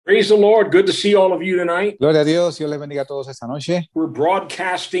Praise the Lord. Good to see all of you tonight. Gloria a Dios, Dios les bendiga a todos esta noche. We're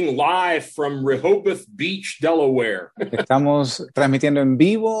broadcasting live from Rehoboth Beach, Delaware. Estamos transmitiendo en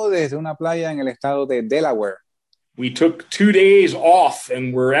vivo desde una playa en el estado de Delaware. We took 2 days off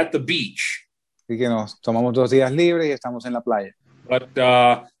and we're at the beach. Así que nos tomamos 2 días libres y estamos en la playa. But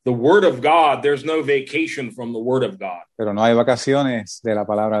the Word of God, there's no vacation from the Word of God. Pero no hay vacaciones de la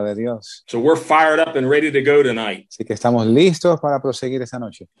palabra de Dios. So we're fired up and ready to go tonight. Así que estamos listos para proseguir esta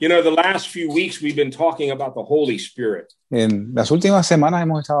noche. You know, the last few weeks we've been talking about the Holy Spirit. En las últimas semanas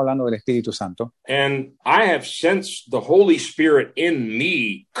hemos estado hablando del Espíritu Santo. And I have sensed the Holy Spirit in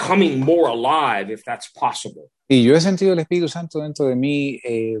me coming more alive, if that's possible. Y yo he sentido el Espíritu Santo dentro de mí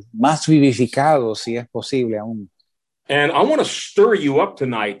más vivificado, si es posible aún. And I want to stir you up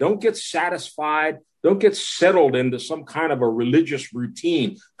tonight. Don't get satisfied. Don't get settled into some kind of a religious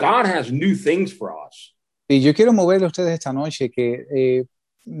routine. God has new things for us. Y yo quiero moverle a ustedes esta noche que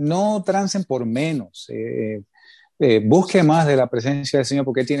no trancen por menos. Busque más de la presencia del Señor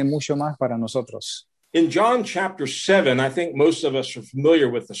porque Él tiene mucho más para nosotros. In John chapter 7, I think most of us are familiar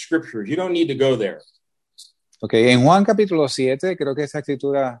with the scriptures. You don't need to go there. Okay, en Juan capítulo 7, creo que esta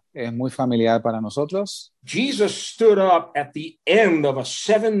escritura es muy familiar para nosotros. Jesus stood up at the end of a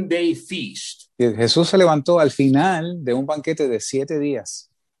 7-day feast. Jesús se levantó al final de un banquete de 7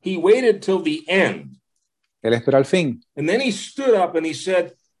 días. He waited till the end. Él esperó al fin. And then he stood up and he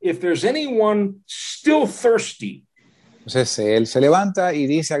said, if there's anyone still thirsty. Entonces él se levanta y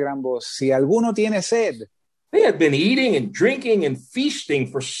dice a gran voz, si alguno tiene sed. They had been eating and drinking and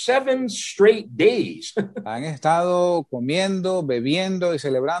feasting for 7 straight days. Han estado comiendo, bebiendo y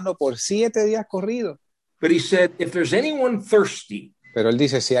celebrando por 7 días corridos. But he said, if there's anyone thirsty, pero él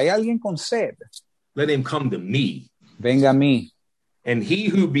dice, si hay alguien con sed, let him come to me. Venga a mí. And he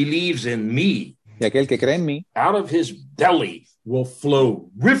who believes in me, y aquel que cree en mí, out of his belly will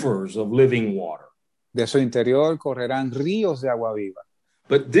flow rivers of living water. De su interior correrán ríos de agua viva.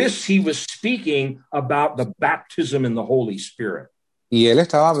 But this he was speaking about the baptism in the Holy Spirit. Y él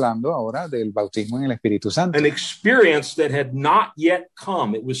estaba hablando ahora del bautismo en el Espíritu Santo. An experience that had not yet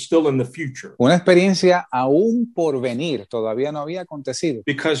come. It was still in the future. Una experiencia aún por venir, todavía no había acontecido.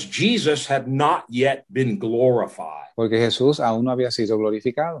 Because Jesus had not yet been glorified. Porque Jesús aún no había sido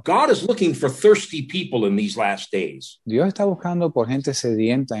glorificado. God is looking for thirsty people in these last days. Dios está buscando por gente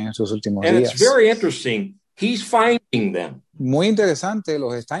sedienta en estos últimos And días. it's very interesting. He's finding them. Muy interesante,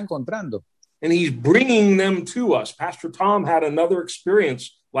 los está encontrando. And he's bringing them to us. Pastor Tom had another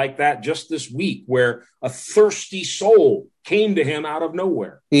experience like that just this week where a thirsty soul came to him out of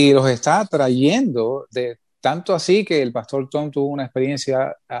nowhere. Y los está trayendo de tanto así que el pastor Tom tuvo una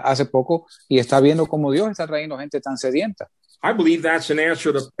experiencia hace poco y está viendo cómo Dios está trayendo gente tan sedienta. I believe that's an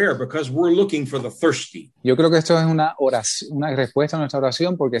answer to prayer because we're looking for the thirsty. Yo creo que esto es una oración, una respuesta a nuestra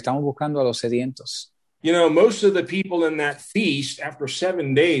oración porque estamos buscando a los sedientos. You know, most of the people in that feast, after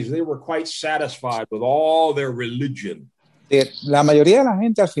 7 days, they were quite satisfied with all their religion. La mayoría de la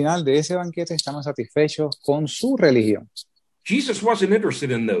gente al final de ese banquete estaban satisfechos con su religión. Jesus wasn't interested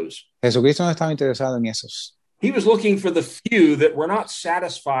in those. Jesucristo no estaba interesado en esos. He was looking for the few that were not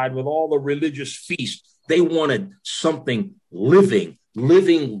satisfied with all the religious feast. They wanted something living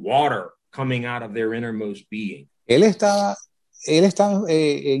water coming out of their innermost being. Él estaba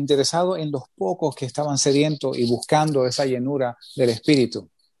interesado en los pocos que estaban sedientos y buscando esa llenura del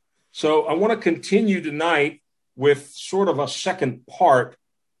Espíritu. So I want to continue tonight with sort of a second part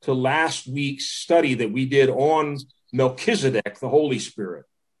to last week's study that we did on Melchizedek, the Holy Spirit.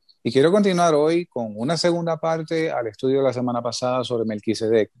 Y quiero continuar hoy con una segunda parte al estudio de la semana pasada sobre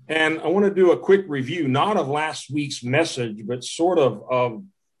Melquisedec. And I want to do a quick review, not of last week's message, but sort of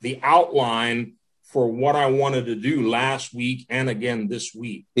the outline for what I wanted to do last week and again this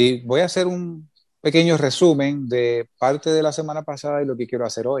week. Y voy a hacer un pequeño resumen de parte de la semana pasada y lo que quiero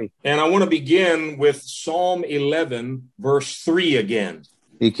hacer hoy. And I want to begin with Psalm 11, verse 3 again.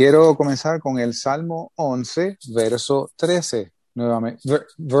 Y quiero comenzar con el Salmo 11, verso 13. Nuevamente,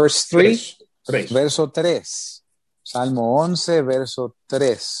 verse 3, verso 3. Salmo 11, verso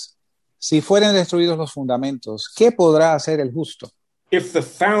 3. Si fueren destruidos los fundamentos, ¿qué podrá hacer el justo? If the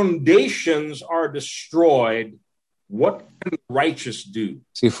foundations are destroyed, what can the righteous do?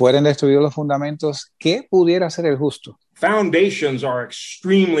 Si fueren destruidos los fundamentos, ¿qué pudiera hacer el justo? Foundations are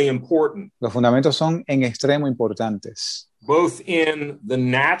extremely important. Los fundamentos son en extremo importantes. Both in the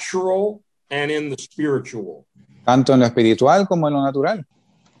natural and in the spiritual. Tanto en lo espiritual como en lo natural.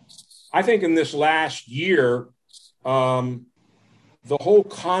 I think in this last year, the whole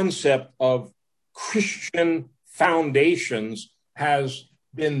concept of Christian foundations has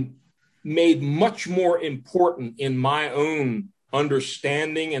been made much more important in my own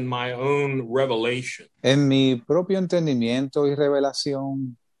understanding and my own revelation. En mi propio entendimiento y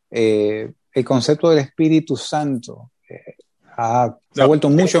revelación, el concepto del Espíritu Santo se ha vuelto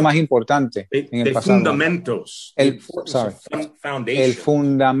mucho más importante en el pasado. Fundamentos, el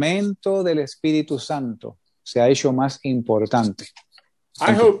fundamento del Espíritu Santo se ha hecho más importante.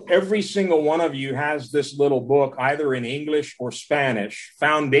 I hope every single one of you has this little book, either in English or Spanish,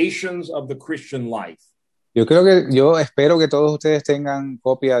 Foundations of the Christian Life. Yo espero que todos ustedes tengan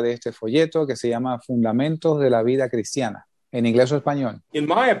copia de este folleto que se llama Fundamentos de la Vida Cristiana, en inglés o español. In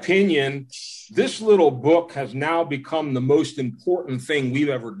my opinion, this little book has now become the most important thing we've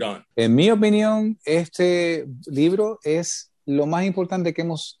ever done. En mi opinión, este libro es lo más importante que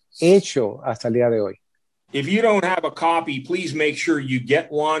hemos hecho hasta el día de hoy. If you don't have a copy, please make sure you get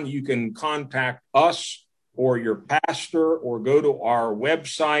one. You can contact us or your pastor or go to our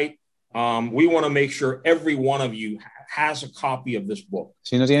website. We want to make sure every one of you has a copy of this book.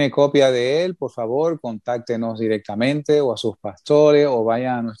 Si no tiene copia de él, por favor, contáctenos directamente o a sus pastores o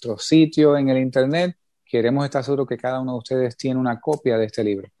vayan a nuestro sitio en el internet. Queremos estar seguros que cada uno de ustedes tiene una copia de este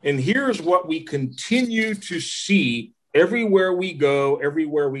libro. And here's what we continue to see everywhere we go,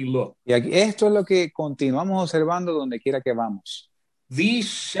 everywhere we look. Y aquí, esto es lo que continuamos observando donde quiera que vamos. These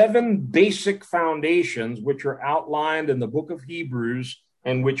 7 basic foundations, which are outlined in the book of Hebrews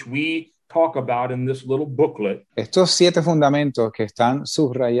and which we talk about in this little booklet. Estos 7 fundamentos que están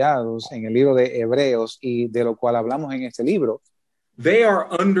subrayados en el libro de Hebreos y de lo cual hablamos en este libro, they are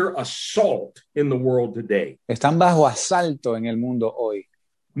under assault in the world today. Están bajo asalto en el mundo hoy.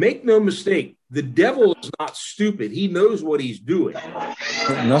 Make no mistake, the devil is not stupid. He knows what he's doing.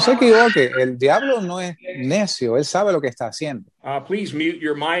 No se equivoque, el diablo no es necio, él sabe lo que está haciendo. Please mute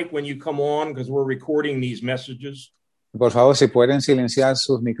your mic when you come on because we're recording these messages. Por favor, si pueden silenciar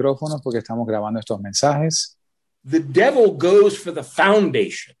sus micrófonos porque estamos grabando estos mensajes. The devil goes for the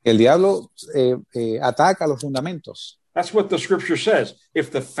foundation. El diablo ataca los fundamentos. That's what the scripture says.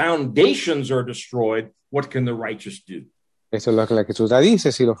 If the foundations are destroyed, what can the righteous do? Esto es lo que la Escritura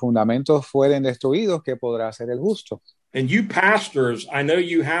dice, si los fundamentos fueren destruidos, ¿qué podrá hacer el justo? And you pastors, I know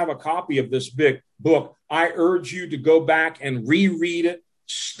you have a copy of this book. I urge you to go back and reread it,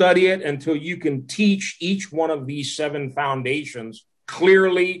 study it until you can teach each one of these 7 foundations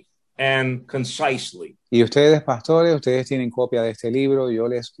clearly and concisely. Y ustedes, pastores, ustedes tienen copia de este libro. Yo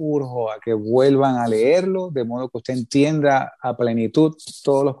les urjo a que vuelvan a leerlo, de modo que usted entienda a plenitud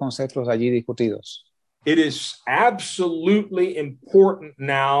todos los conceptos allí discutidos. It is absolutely important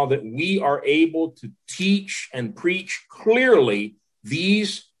now that we are able to teach and preach clearly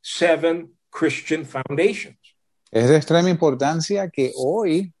these 7 Christian foundations. Es de extrema importancia que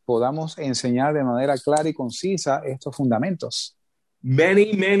hoy podamos enseñar de manera clara y concisa estos fundamentos.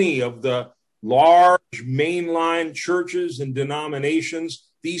 Many of the large mainline churches and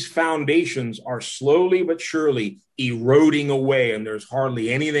denominations, these foundations are slowly but surely eroding away, and there's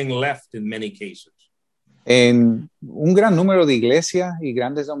hardly anything left in many cases. En un gran número de iglesias y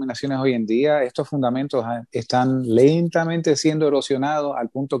grandes denominaciones hoy en día, estos fundamentos están lentamente siendo erosionados al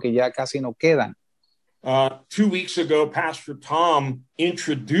punto que ya casi no quedan. 2 weeks ago, Pastor Tom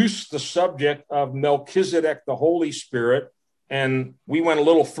introduced the subject of Melchizedek, the Holy Spirit, and we went a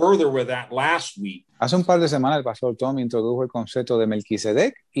little further with that last week. Hace un par de semanas el pastor Tom introdujo el concepto de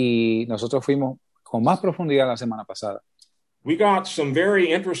Melquisedec y nosotros fuimos con más profundidad la semana pasada. We got some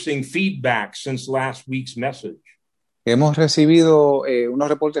very interesting feedback since last week's message. Hemos recibido unos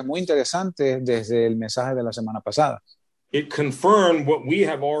reportes muy interesantes desde el mensaje de la semana pasada. It confirmed what we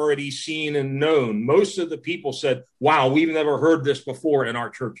have already seen and known. Most of the people said, wow, we've never heard this before in our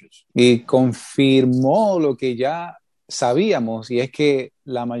churches. Y confirmó lo que ya sabíamos, y es que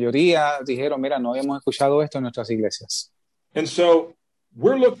la mayoría dijeron, mira, no habíamos escuchado esto en nuestras iglesias. And so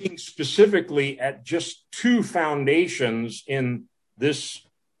we're looking specifically at just 2 foundations in this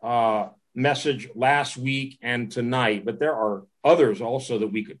message last week and tonight, but there are others also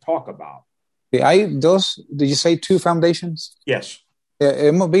that we could talk about. Hay 2, did you say 2 foundations? Yes.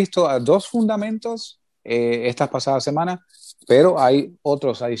 Hemos visto a 2 fundamentos estas pasadas semanas, pero hay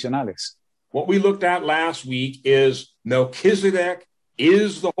otros adicionales. What we looked at last week is Melchizedek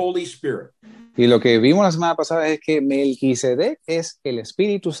is the Holy Spirit. Y lo que vimos la semana pasada es que Melquisedec es el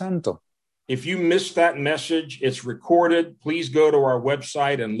Espíritu Santo. If you missed that message, it's recorded. Please go to our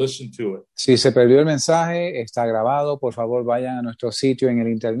website and listen to it. Si se perdió el mensaje, está grabado. Por favor, vayan a nuestro sitio en el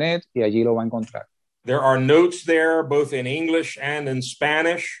internet y allí lo va a encontrar. There are notes there, both in English and in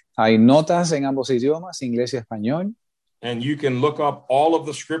Spanish. Hay notas en ambos idiomas, inglés y español. And you can look up all of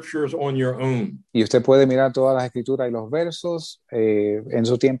the scriptures on your own. Y usted puede mirar todas las escrituras y los versos en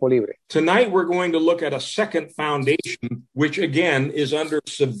su tiempo libre. Tonight we're going to look at a second foundation, which again is under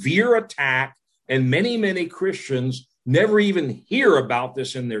severe attack, and many Christians never even hear about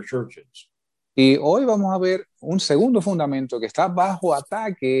this in their churches. Y hoy vamos a ver un segundo fundamento que está bajo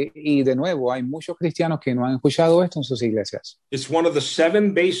ataque y de nuevo hay muchos cristianos que no han escuchado esto en sus iglesias. It's one of the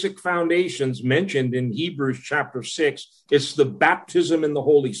 7 basic foundations mentioned in Hebrews chapter 6. It's the baptism in the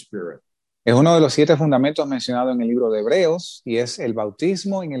Holy Spirit. Es uno de los 7 fundamentos mencionados en el libro de Hebreos y es el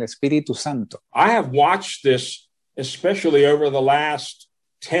bautismo en el Espíritu Santo. I have watched this, especially over the last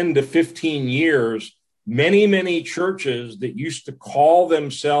 10 to 15 years, many churches that used to call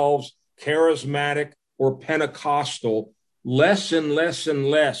themselves charismatic or Pentecostal, less and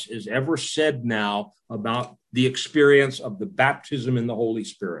less is ever said now about the experience of the baptism in the Holy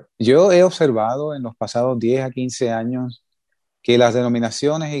Spirit. Yo he observado en los pasados 10 a 15 años que las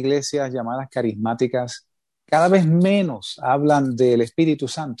denominaciones e iglesias llamadas carismáticas cada vez menos hablan del Espíritu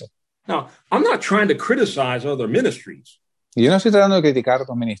Santo. Now, I'm not trying to criticize other ministries. Y yo no estoy tratando de criticar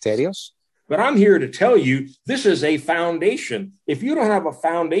otros ministerios. But I'm here to tell you, this is a foundation. If you don't have a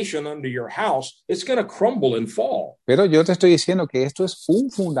foundation under your house, it's going to crumble and fall. Pero yo te estoy diciendo que esto es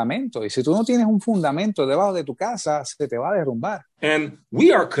un fundamento. Y si tú no tienes un fundamento debajo de tu casa, se te va a derrumbar. And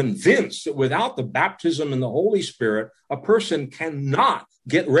we are convinced that without the baptism in the Holy Spirit, a person cannot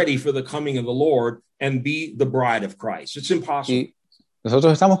get ready for the coming of the Lord and be the bride of Christ. It's impossible. Y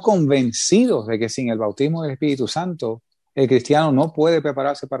nosotros estamos convencidos de que sin el bautismo del Espíritu Santo, el cristiano no puede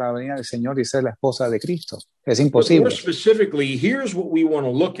prepararse para la venida del Señor y ser la esposa de Cristo. Es imposible. More specifically, here's what we want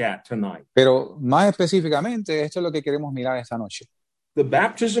to look at tonight. Pero más específicamente, esto es lo que queremos mirar esta noche. The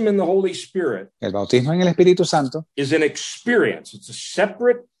baptism in the Holy Spirit El bautismo en el Espíritu Santo is an experience. It's a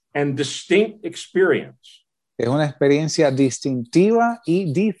separate and distinct experience. es una experiencia distintiva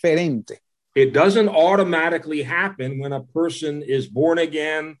y diferente. It doesn't automatically happen when a person is born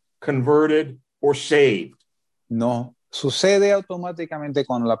again, converted, or saved. No sucede automáticamente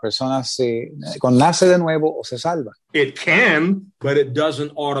cuando la persona cuando nace de nuevo o se salva. It can, but it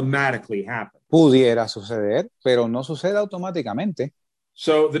doesn't automatically happen. Pudiera suceder, pero no sucede automáticamente.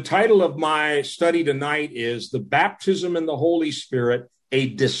 So the title of my study tonight is The Baptism in the Holy Spirit, a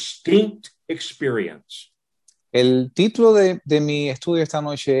Distinct Experience. El título de mi estudio esta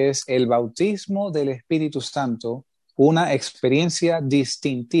noche es El bautismo del Espíritu Santo, una experiencia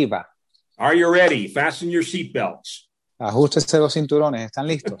distintiva. Are you ready? Fasten your seatbelts. Ajústese los cinturones, ¿están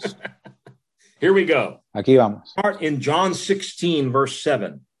listos? Here we go. Aquí vamos. Start in John 16, verse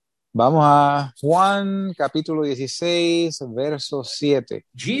 7. Vamos a Juan capítulo 16, verso 7.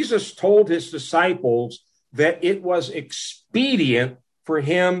 Jesus told his disciples that it was expedient for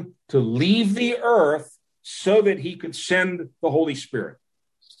him to leave the earth so that he could send the Holy Spirit.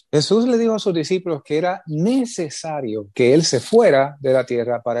 Jesús le dijo a sus discípulos que era necesario que él se fuera de la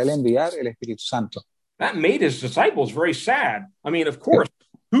tierra para él enviar el Espíritu Santo. That made his disciples very sad. I mean, of course,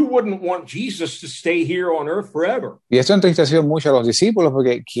 who wouldn't want Jesus to stay here on earth forever? Y esto entristeció mucho a los discípulos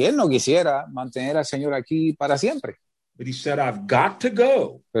porque ¿quién no quisiera mantener al Señor aquí para siempre? But he said, I've got to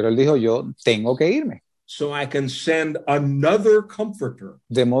go Pero él dijo, yo tengo que irme, so I can send another comforter.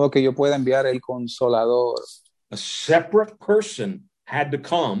 de modo que yo pueda enviar el Consolador. A separate person had to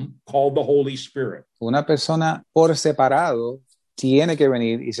come called the Holy Spirit. Una persona por separado tiene que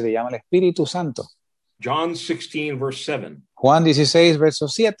venir y se le llama el Espíritu Santo. John 16, verse 7. Juan 16, verso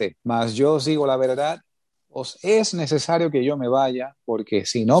 7. Mas yo os digo la verdad, os es necesario que yo me vaya, porque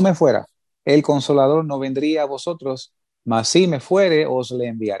si no me fuera, el Consolador no vendría a vosotros, mas si me fuere, os le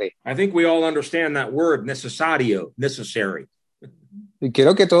enviaré. I think we all understand that word, necesario, necessary. Y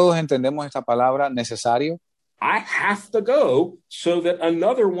quiero que todos entendemos esta palabra, necesario. I have to go so that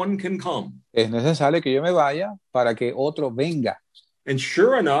another one can come. Es necesario que yo me vaya para que otro venga. And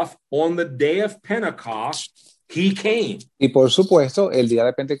sure enough, on the day of Pentecost, he came. Y por supuesto, el día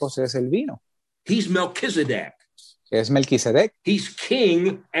de Pentecostés él vino. He's Melchizedek. Es Melquisedec, He's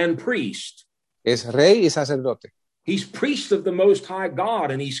king and priest. es rey y sacerdote. He's priest of the Most High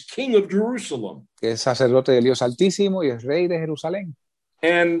God, and he's king of Jerusalem. Es sacerdote del Dios Altísimo y es rey de Jerusalén.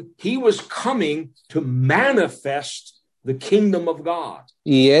 And he was coming to manifest the kingdom of God,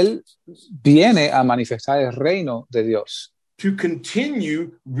 Y él viene a manifestar el reino de Dios, to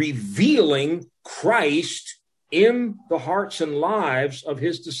continue revealing Christ in the hearts and lives of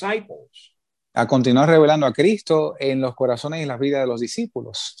his disciples. a continuar revelando a Cristo en los corazones y las vidas de los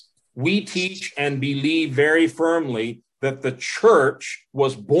discípulos. We teach and believe very firmly that the church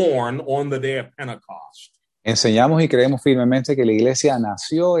was born on the day of Pentecost. Enseñamos y creemos firmemente que la iglesia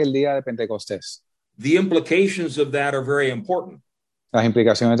nació el día de Pentecostés. The implications of that are very important. Las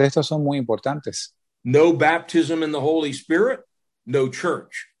implicaciones de esto son muy importantes. No baptism in the Holy Spirit, no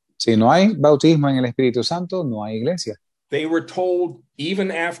church. Si no hay bautismo en el Espíritu Santo, no hay iglesia. They were told,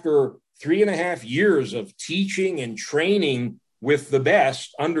 even after 3.5 years of teaching and training with the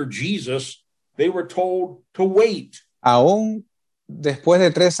best under Jesus, they were told to wait. Aún después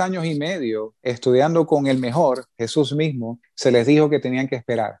de 3 años y medio estudiando con el mejor, Jesús mismo, se les dijo que tenían que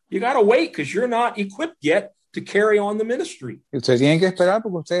esperar. You got to wait because you're not equipped yet to carry on the ministry. Ustedes tienen que esperar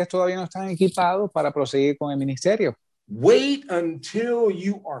porque ustedes todavía no están equipados para proseguir con el ministerio. Wait until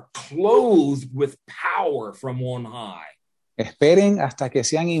you are clothed with power from on high. Esperen hasta que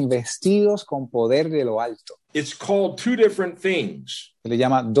sean investidos con poder de lo alto. It's called two different things. Se le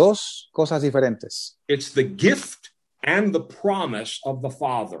llama 2 cosas diferentes. It's the gift and the promise of the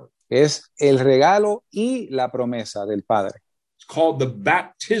Father. Es el regalo y la promesa del Padre. It's called the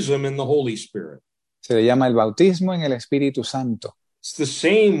baptism in the Holy Spirit. Se le llama el bautismo en el Espíritu Santo. It's the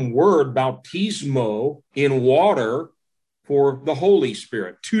same word, bautismo, in water for the Holy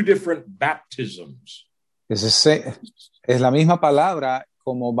Spirit. Two different baptisms. Es la misma palabra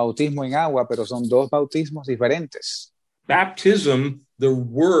como bautismo en agua, pero son 2 bautismos diferentes. Baptism, the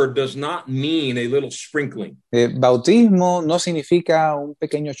word does not mean a little sprinkling. Bautismo no significa un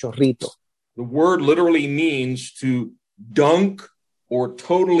pequeño chorrito. The word literally means to dunk or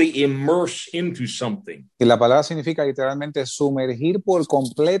totally immerse into something. Y la palabra significa literalmente sumergir por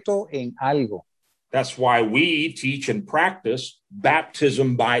completo en algo. That's why we teach and practice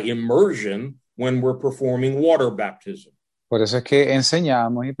baptism by immersion when we're performing water baptism. Por eso es que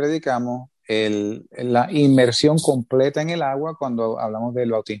enseñamos y predicamos la inmersión completa en el agua cuando hablamos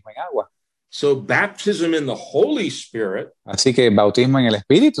del bautismo en agua. So baptism in the Holy Spirit Así que bautismo en el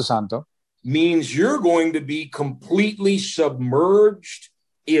Espíritu Santo means you're going to be completely submerged,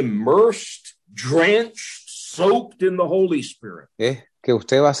 immersed, drenched, soaked in the Holy Spirit. es que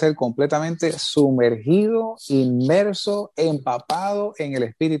usted va a ser completamente sumergido, inmerso, empapado en el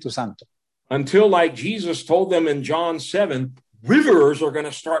Espíritu Santo. Until, like Jesus told them in John 7, rivers are going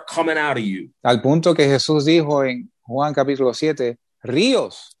to start coming out of you. Al punto que Jesús dijo en Juan capítulo 7,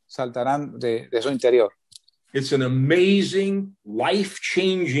 ríos saltarán de su interior. It's an amazing,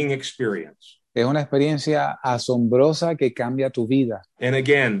 life-changing experience. Es una experiencia asombrosa que cambia tu vida. And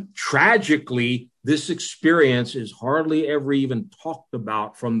again, tragically, this experience is hardly ever even talked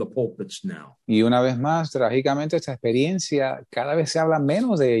about from the pulpits now. Y una vez más, trágicamente, esta experiencia cada vez se habla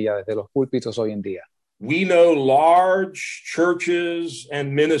menos de ella desde los púlpitos hoy en día. We know large churches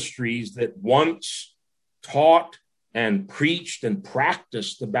and ministries that once taught and preached and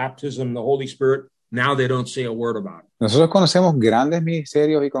practiced the baptism in the Holy Spirit. Now they don't say a word about it. Nosotros conocemos grandes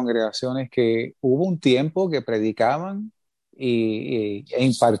ministerios y congregaciones que hubo un tiempo que predicaban e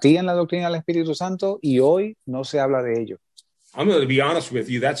impartían la doctrina del Espíritu Santo y hoy no se habla de ello. I'm going to be honest with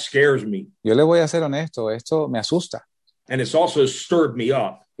you, that scares me. Yo le voy a ser honesto, esto me asusta And it's also stirred me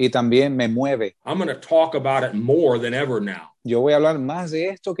up. y también me mueve. I'm going to talk about it more than ever now. Yo voy a hablar más de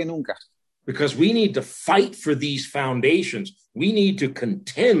esto que nunca. Because we need to fight for these foundations. We need to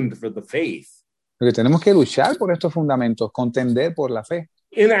contend for the faith. Porque tenemos que luchar por estos fundamentos, contender por la fe.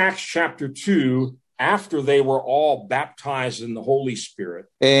 In Acts chapter 2, after they were all baptized in the Holy Spirit,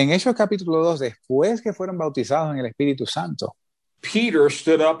 En Hechos capítulo 2, después que fueron bautizados en el Espíritu Santo, Peter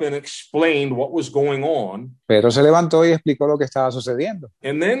stood up and explained what was going on. Pedro se levantó y explicó lo que estaba sucediendo.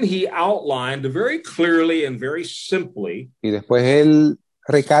 And then he outlined very clearly and very simply Y después él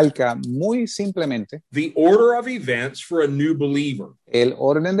recalca muy simplemente the order of events for a new believer. el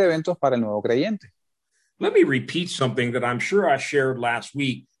orden de eventos para el nuevo creyente. Let me repeat something that I'm sure I shared last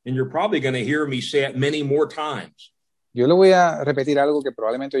week, and you're probably going to hear me say it many more times. Yo le voy a repetir algo que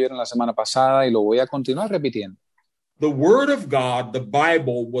probablemente oyeron la semana pasada y lo voy a continuar repitiendo. The Word of God, the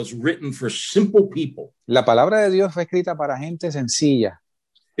Bible, was written for simple people. La palabra de Dios fue escrita para gente sencilla.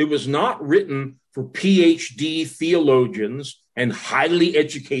 It was not written for PhD theologians and highly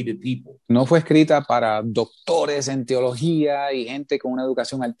educated people. No fue escrita para doctores en teología y gente con una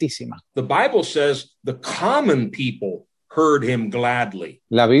educación altísima. The Bible says the common people heard him gladly.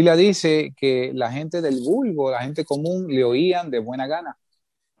 La Biblia dice que la gente del vulgo, la gente común, le oían de buena gana.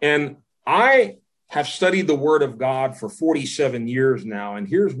 And I have studied the Word of God for 47 years now, and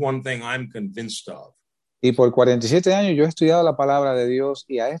here's one thing I'm convinced of. Y por 47 años yo he estudiado la palabra de Dios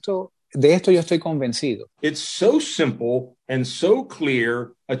y de esto yo estoy convencido. It's so simple and so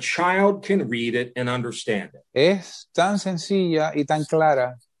clear, a child can read it and understand it. Es tan sencilla y tan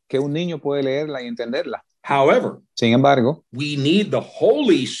clara que un niño puede leerla y entenderla. However, Sin embargo, we need the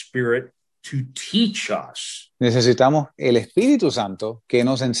Holy Spirit to teach us. necesitamos el Espíritu Santo que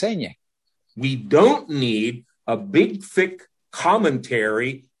nos enseñe. We don't need a big, thick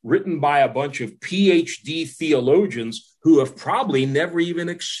commentary written by a bunch of PhD theologians who have probably never even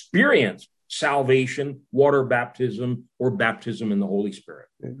experienced salvation, water baptism, or baptism in the Holy Spirit.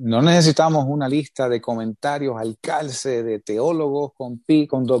 No necesitamos una lista de comentarios al calce de teólogos con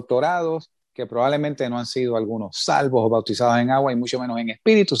doctorados que probablemente no han sido algunos salvos o bautizados en agua y mucho menos en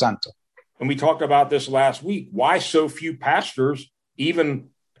Espíritu Santo. And we talked about this last week. Why so few pastors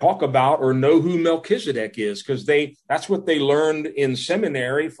even talk about or know who Melchizedek is? Because that's what they learned in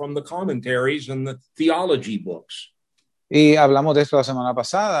seminary from the commentaries and the theology books. Y hablamos de esto la semana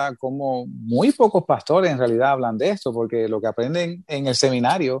pasada, como muy pocos pastores en realidad hablan de esto, porque lo que aprenden en el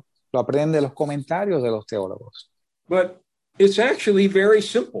seminario lo aprenden de los comentarios de los teólogos. But it's actually very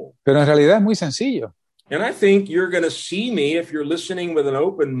simple. Pero en realidad es muy sencillo. And I think you're going to see me, if you're listening with an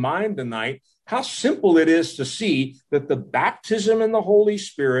open mind tonight, how simple it is to see that the baptism in the Holy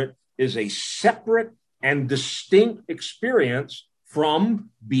Spirit is a separate and distinct experience from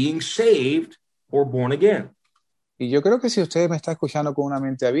being saved or born again. Y yo creo que si usted me está escuchando con una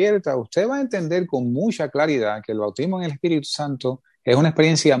mente abierta, usted va a entender con mucha claridad que el bautismo en el Espíritu Santo es una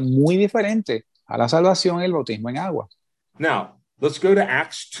experiencia muy diferente a la salvación y el bautismo en agua. Now, let's go to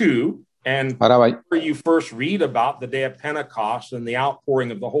Acts 2, and where you first read about the day of Pentecost and the outpouring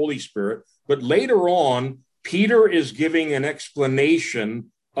of the Holy Spirit, but later on, Peter is giving an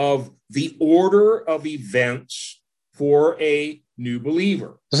explanation of the order of events for a new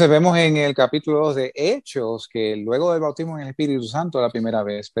believer. Entonces vemos en el capítulo 2 de Hechos que luego del bautismo en el Espíritu Santo la primera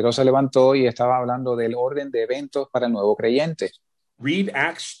vez, pero se levantó y estaba hablando del orden de eventos para el nuevo creyente. Read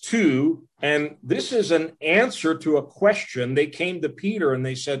Acts 2, and this is an answer to a question. They came to Peter and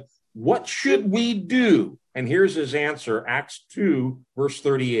they said, what should we do? And here's his answer, Acts 2, verse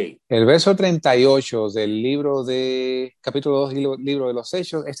 38. El verso 38 del libro de, capítulo 2, libro de los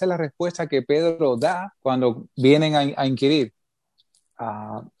Hechos, esta es la respuesta que Pedro da cuando vienen a inquirir.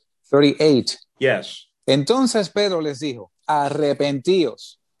 38. Yes. Entonces Pedro les dijo,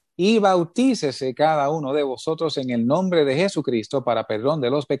 arrepentíos y bautícese cada uno de vosotros en el nombre de Jesucristo para perdón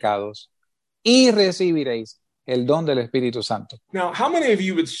de los pecados y recibiréis el don del Espíritu Santo. Now, how many of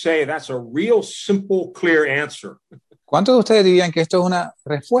you would say that's a real simple, clear answer? ¿Cuántos de ustedes dirían que esto es una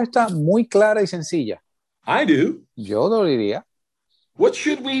respuesta muy clara y sencilla? I do. Yo lo diría. What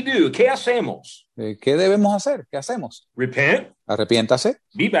should we do? ¿Qué hacemos? ¿Qué debemos hacer? ¿Qué hacemos? Repent. Arrepiéntase.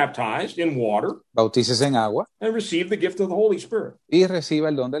 Be baptized in water. Bautícese en agua. And receive the gift of the Holy Spirit. Y reciba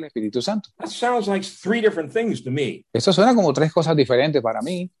el don del Espíritu Santo. That sounds like three different things to me. Esto suena como tres cosas diferentes para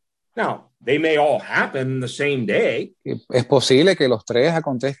mí. Now, they may all happen the same day. Es posible que los tres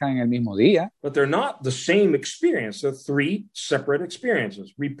acontezcan en el mismo día. But they're not the same experience. They're three separate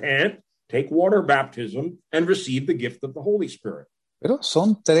experiences. Repent, take water baptism, and receive the gift of the Holy Spirit. Pero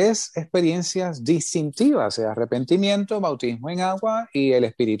son tres experiencias distintivas, arrepentimiento, bautismo en agua y el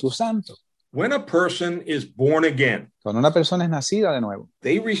Espíritu Santo. When a person is born again, cuando una persona es nacida de nuevo,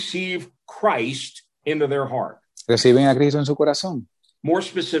 they receive Christ into their heart. Reciben a Cristo en su corazón. More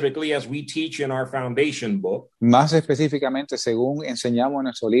specifically, as we teach in our foundation book, más específicamente, según enseñamos en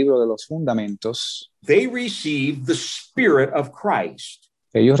nuestro libro de los fundamentos, they receive the Spirit of Christ.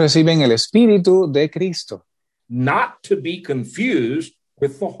 Ellos reciben el Espíritu de Cristo. Not to be confused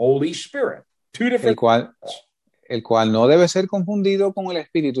with the Holy Spirit. Two different el cual no debe ser confundido con el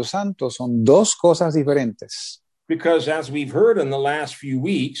Espíritu Santo. Son dos cosas diferentes. Because as we've heard in the last few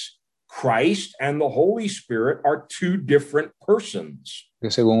weeks, Christ and the Holy Spirit are two different persons.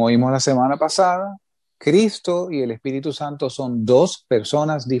 Que según oímos la semana pasada, Cristo y el Espíritu Santo son dos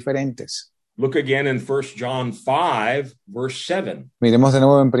personas diferentes. Look again in 1 John 5, verse 7. Miremos de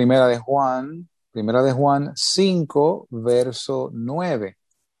nuevo en Primera de Juan 5, verso 9.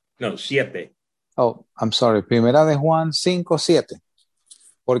 No, 7. Oh, I'm sorry. Primera de Juan 5, 7.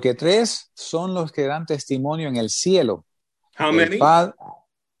 Porque tres son los que dan testimonio en el cielo. How many?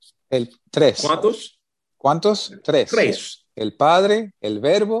 Tres. ¿Cuántos? Tres. El Padre, el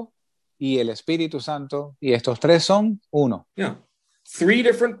Verbo y el Espíritu Santo. Y estos tres son uno. Yeah. Three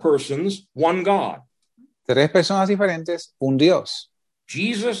different persons, one God. Tres personas diferentes, un Dios.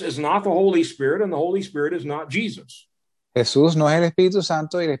 Jesus is not the Holy Spirit, and the Holy Spirit is not Jesus. Jesús no es el Espíritu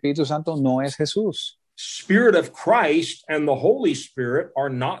Santo y el Espíritu Santo no es Jesús. Spirit of Christ and the Holy Spirit are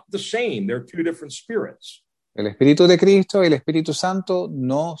not the same. They're two different spirits. El Espíritu de Cristo y el Espíritu Santo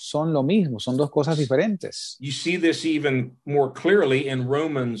no son lo mismo, son dos cosas diferentes. You see this even more clearly in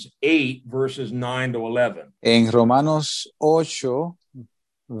Romans 8, verses 9 to 11. En Romanos 8,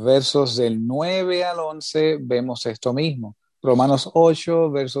 versos del 9 al 11, vemos esto mismo. Romanos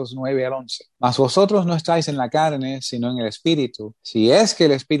 8, versos 9 al 11. Mas vosotros no estáis en la carne, sino en el Espíritu, si es que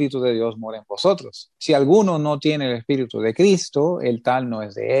el Espíritu de Dios mora en vosotros. Si alguno no tiene el Espíritu de Cristo, el tal no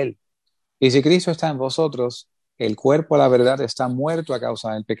es de él. Y si Cristo está en vosotros, el cuerpo a la verdad está muerto a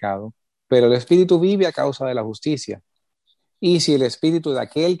causa del pecado, pero el Espíritu vive a causa de la justicia. Y si el Espíritu de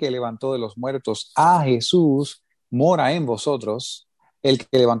aquel que levantó de los muertos a Jesús mora en vosotros, el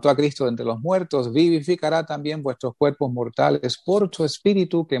que levantó a Cristo de entre los muertos vivificará también vuestros cuerpos mortales por su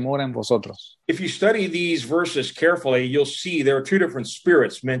Espíritu que mora en vosotros. If you study these verses carefully, you'll see there are two different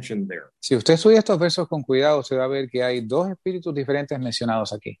spirits mentioned there. Si usted estudia estos versos con cuidado, se va a ver que hay dos espíritus diferentes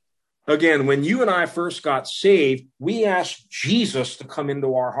mencionados aquí. Again, when you and I first got saved, we asked Jesus to come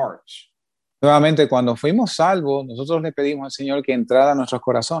into our hearts. Nuevamente, cuando fuimos salvos, nosotros le pedimos al Señor que entrara a nuestros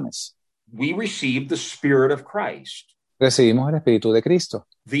corazones. We received the Spirit of Christ. Recibimos el Espíritu de Cristo.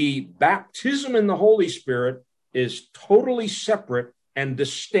 The baptism in the Holy Spirit is totally separate and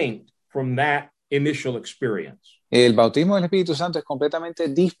distinct from that initial experience. El bautismo del Espíritu Santo es completamente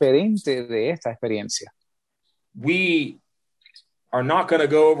diferente de esta experiencia. We are not going to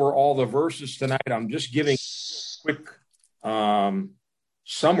go over all the verses tonight. I'm just giving a quick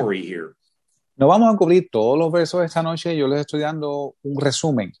summary here. No vamos a cubrir todos los versos esta noche, yo les estoy dando un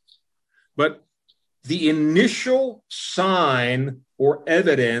resumen. But the initial sign or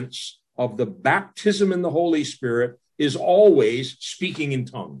evidence of the baptism in the Holy Spirit is always speaking in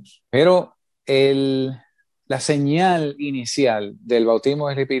tongues. Pero la señal inicial del bautismo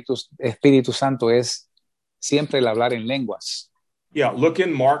del Espíritu Santo es siempre el hablar en lenguas. Yeah, look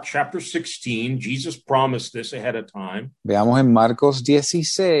in Mark chapter 16. Jesus promised this ahead of time. Veamos en Marcos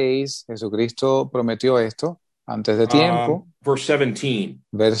 16, Jesucristo prometió esto antes de tiempo. Verse 17.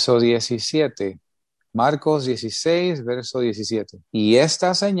 Verso 17. Marcos 16, verso 17. Y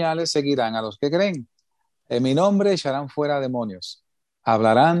estas señales seguirán a los que creen. En mi nombre echarán fuera demonios.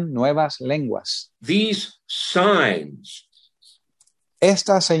 Hablarán nuevas lenguas. These signs.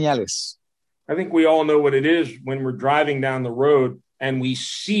 Estas señales. I think we all know what it is when we're driving down the road and we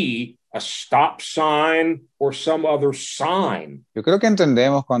see a stop sign or some other sign. Yo creo que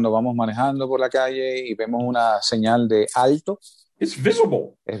entendemos cuando vamos manejando por la calle y vemos una señal de alto. It's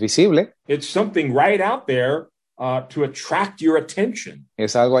visible. Es visible. It's something right out there to attract your attention.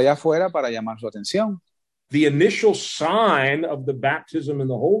 Es algo allá afuera para llamar su atención. The initial sign of the baptism in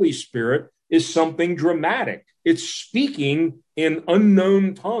the Holy Spirit is something dramatic. It's speaking in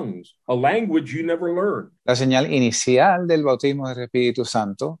unknown tongues, a language you never learned. La señal inicial del bautismo del Espíritu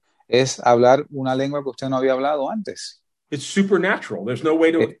Santo es hablar una lengua que usted no había hablado antes. It's supernatural. There's no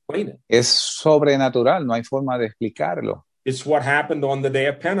way to explain it. Es sobrenatural, no hay forma de explicarlo. It's what happened on the day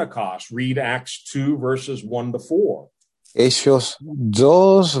of Pentecost. Read Acts 2, verses 1 to 4. Hechos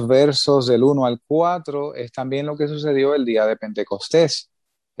 2, versos del 1 al 4, es también lo que sucedió el día de Pentecostés.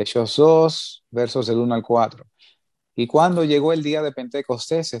 Hechos 2, versos del 1 al 4. Y cuando llegó el día de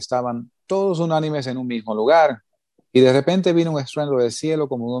Pentecostés, estaban todos unánimes en un mismo lugar. Y de repente vino un estruendo del cielo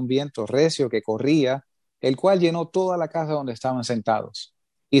como de un viento recio que corría, el cual llenó toda la casa donde estaban sentados.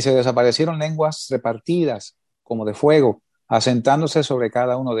 Y se desaparecieron lenguas repartidas como de fuego, asentándose sobre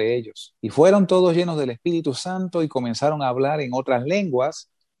cada uno de ellos. Y fueron todos llenos del Espíritu Santo y comenzaron a hablar en otras lenguas,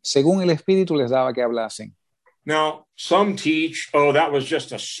 según el Espíritu les daba que hablasen. Now, some teach, that was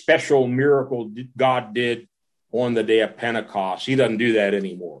just a special miracle God did on the day of Pentecost. He doesn't do that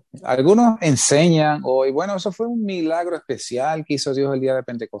anymore. Algunos enseñan hoy, bueno, eso fue un milagro especial que hizo Dios el día de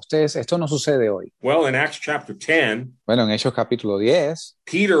Pentecostés. Esto no sucede hoy. Well, in Acts chapter 10, bueno, en Hechos capítulo 10,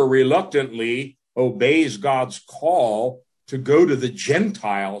 Peter reluctantly obeys God's call to go to the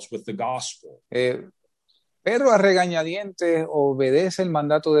Gentiles with the gospel. Pedro a regañadientes obedece el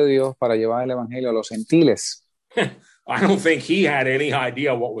mandato de Dios para llevar el evangelio a los gentiles. I don't think he had any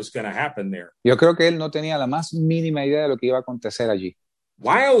idea what was going to happen there. Yo creo que él no tenía la más mínima idea de lo que iba a acontecer allí.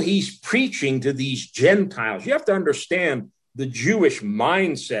 While he's preaching to these Gentiles, you have to understand the Jewish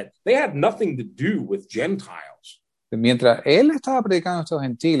mindset. They had nothing to do with Gentiles. Mientras él estaba predicando a estos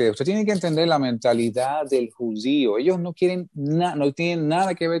gentiles, usted tiene que entender la mentalidad del judío. Ellos no quieren no tienen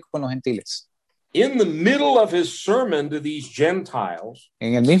nada que ver con los gentiles. In the middle of his sermon to these Gentiles,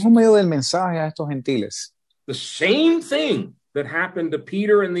 en el mismo medio del mensaje a estos gentiles, the same thing that happened to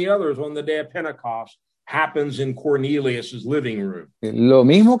Peter and the others on the day of Pentecost happens in Cornelius's living room. Lo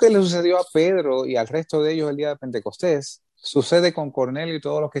mismo que le sucedió a Pedro y al resto de ellos el día de Pentecostés, sucede con Cornelio y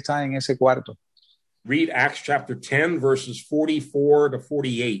todos los que están en ese cuarto. Read Acts chapter 10, verses 44 to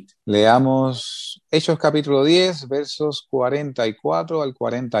 48. Leamos Hechos capítulo 10, versos 44 al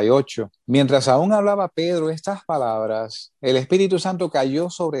 48. Mientras aún hablaba Pedro estas palabras, el Espíritu Santo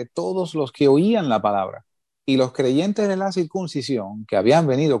cayó sobre todos los que oían la palabra. Y los creyentes de la circuncisión que habían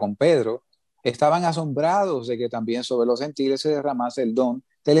venido con Pedro estaban asombrados de que también sobre los gentiles se derramase el don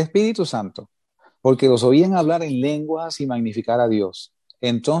del Espíritu Santo, porque los oían hablar en lenguas y magnificar a Dios.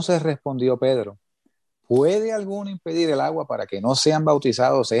 Entonces respondió Pedro: ¿puede alguno impedir el agua para que no sean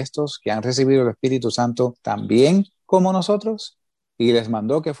bautizados estos que han recibido el Espíritu Santo también como nosotros? Y les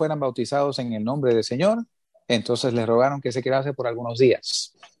mandó que fueran bautizados en el nombre del Señor. Entonces les rogaron que se quedase por algunos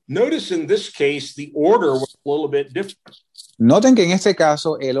días. Notice in this case, the order was a little bit different. Noten que en este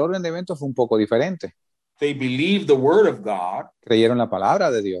caso el orden de eventos fue un poco diferente. They believed the word of God. Creyeron la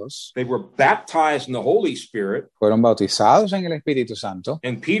palabra de Dios. They were baptized in the Holy Spirit. Fueron bautizados en el Espíritu Santo.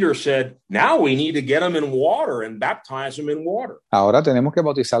 And Peter said, now we need to get them in water and baptize them in water. Ahora tenemos que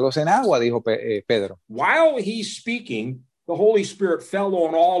bautizarlos en agua, dijo Pedro. While he's speaking, the Holy Spirit fell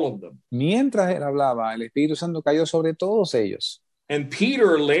on all of them. Mientras él hablaba, el Espíritu Santo cayó sobre todos ellos. And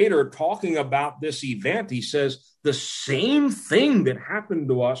Peter later, talking about this event, he says, the same thing that happened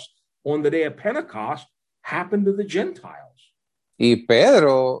to us on the day of Pentecost happened to the Gentiles. Y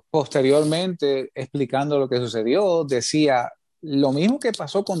Pedro, posteriormente, explicando lo que sucedió, decía, lo mismo que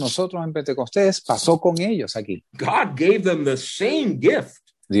pasó con nosotros en Pentecostés, pasó con ellos aquí. God gave them the same gift.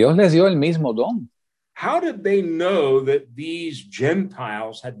 Dios les dio el mismo don. How did they know that these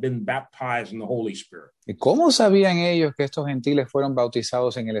Gentiles had been baptized in the Holy Spirit? ¿Y cómo sabían ellos que estos gentiles fueron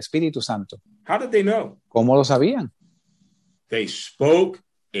bautizados en el Espíritu Santo? How did they know? ¿Cómo lo sabían? They spoke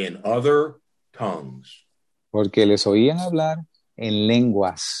in other tongues. Porque les oían hablar en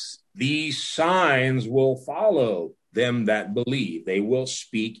lenguas. These signs will follow them that believe. They will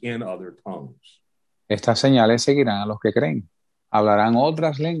speak in other tongues. Estas señales seguirán a los que creen. Hablarán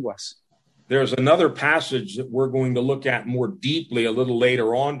otras lenguas. There's another passage that we're going to look at more deeply a little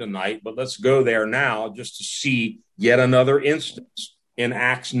later on tonight, but let's go there now just to see yet another instance in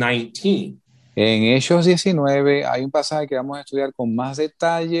Acts 19. En Hechos 19 hay un pasaje que vamos a estudiar con más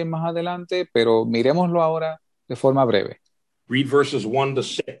detalle más adelante, pero miremoslo ahora de forma breve. Read verses 1 to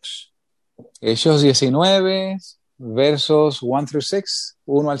 6. Hechos 19, versos 1 through 6,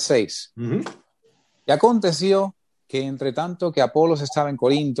 1 al 6. Y aconteció que entre tanto que Apolos estaba en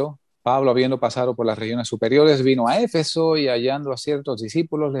Corinto, Pablo, habiendo pasado por las regiones superiores, vino a Éfeso y hallando a ciertos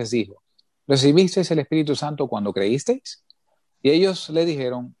discípulos les dijo: ¿recibisteis el Espíritu Santo cuando creísteis? Y ellos le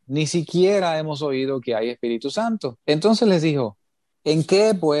dijeron: ni siquiera hemos oído que hay Espíritu Santo. Entonces les dijo: ¿en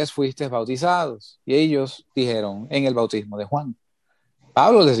qué pues fuisteis bautizados? Y ellos dijeron: en el bautismo de Juan.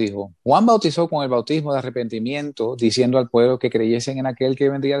 Pablo les dijo: Juan bautizó con el bautismo de arrepentimiento, diciendo al pueblo que creyesen en aquel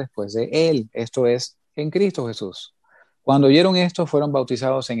que vendría después de él, esto es, en Cristo Jesús. Cuando oyeron esto, fueron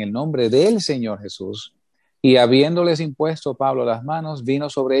bautizados en el nombre del Señor Jesús. Y habiéndoles impuesto Pablo las manos, vino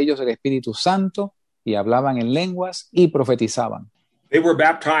sobre ellos el Espíritu Santo, y hablaban en lenguas y profetizaban. They were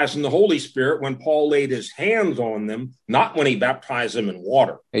baptized in the Holy Spirit when Paul laid his hands on them, not when he baptized them in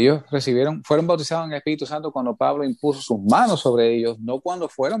water. Ellos fueron bautizados en el Espíritu Santo cuando Pablo impuso sus manos sobre ellos, no cuando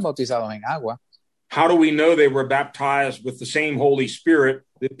fueron bautizados en agua. How do we know they were baptized with the same Holy Spirit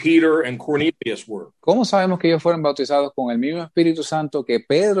that Peter and Cornelius were? ¿Cómo sabemos que ellos fueron bautizados con el mismo Espíritu Santo que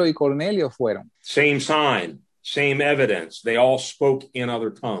Pedro y Cornelio fueron? Same sign, same evidence. They all spoke in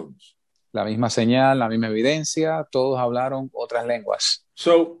other tongues. La misma señal, la misma evidencia, todos hablaron otras lenguas.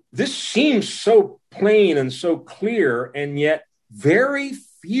 So this seems so plain and so clear, and yet very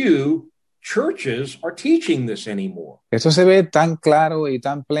few churches are teaching this anymore. Esto se ve tan claro y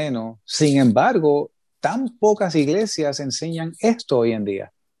tan pleno. Sin embargo, tan pocas iglesias enseñan esto hoy en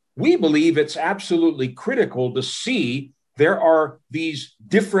día. We believe it's absolutely critical to see there are these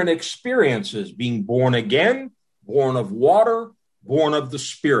different experiences: being born again, born of water, born of the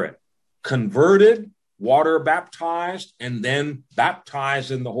Spirit, converted, water baptized, and then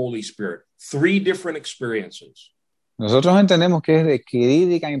baptized in the Holy Spirit. 3 different experiences. Nosotros entendemos que es de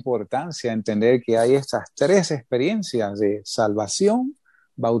crítica importancia entender que hay estas 3 experiencias de salvación,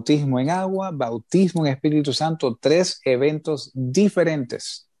 bautismo en agua, bautismo en Espíritu Santo, 3 eventos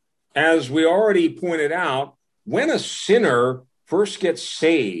diferentes. As we already pointed out, when a sinner first gets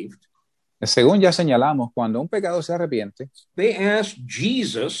saved, según ya señalamos, cuando un pecador se arrepiente, they ask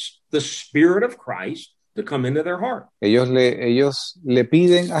Jesus, the Spirit of Christ, to come into their heart. Ellos le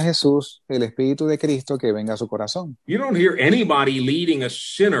piden a Jesús, el Espíritu de Cristo, que venga a su corazón. You don't hear anybody leading a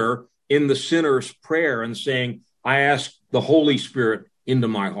sinner in the sinner's prayer and saying, I ask the Holy Spirit into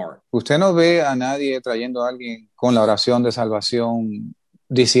my heart. Usted no ve a nadie trayendo a alguien con la oración de salvación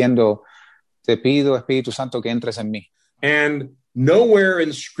diciendo, te pido, Espíritu Santo, que entres en mí. And nowhere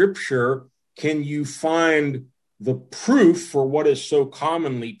in Scripture can you find the proof for what is so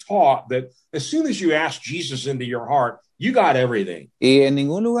commonly taught, that as soon as you ask Jesus into your heart, you got everything. Y en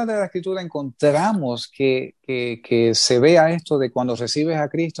ningún lugar de la Escritura encontramos que se vea esto de cuando recibes a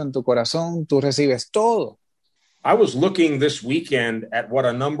Cristo en tu corazón, tú recibes todo. I was looking this weekend at what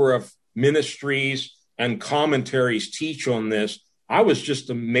a number of ministries and commentaries teach on this. I was just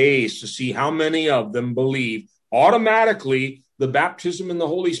amazed to see how many of them believe automatically the baptism in the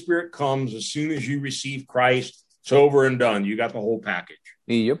Holy Spirit comes as soon as you receive Christ. It's over and done. You got the whole package.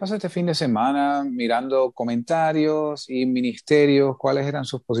 Y yo pasé este fin de semana mirando comentarios y ministerios, cuáles eran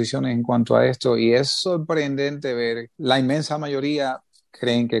sus posiciones en cuanto a esto, y es sorprendente ver, la inmensa mayoría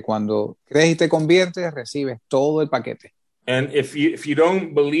creen que cuando crees y te conviertes, recibes todo el paquete. And if you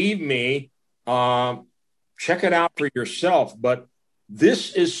don't believe me, check it out for yourself. But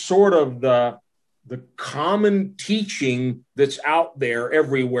this is sort of the common teaching that's out there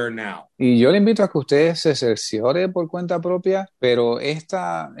everywhere now. Y yo le invito a que usted se cerciore por cuenta propia, pero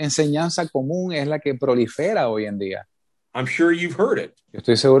esta enseñanza común es la que prolifera hoy en día. I'm sure you've heard it. Yo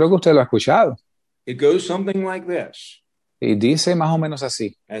estoy seguro que usted lo ha escuchado. It goes something like this. Y dice más o menos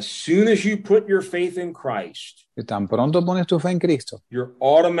así. As soon as you put your faith in Christ, que tan pronto pones tu fe en Cristo, you're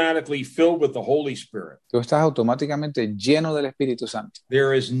automatically filled with the Holy Spirit. Tú estás automáticamente lleno del Espíritu Santo.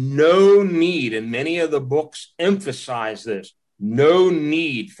 There is no need, and many of the books emphasize this, no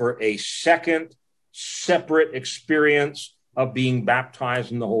need for a second separate experience of being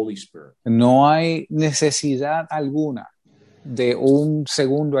baptized in the Holy Spirit. No hay necesidad alguna de un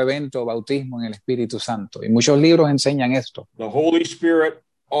segundo evento, bautismo en el Espíritu Santo. Y muchos libros enseñan esto. The Holy Spirit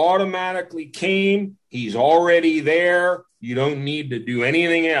automatically came. He's already there. You don't need to do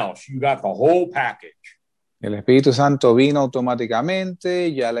anything else. You got the whole package. El Espíritu Santo vino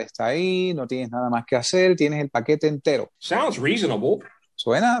automáticamente, ya está ahí, no tienes nada más que hacer, tienes el paquete entero. Sounds reasonable.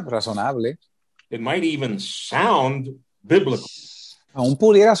 Suena razonable. It might even sound biblical. Aún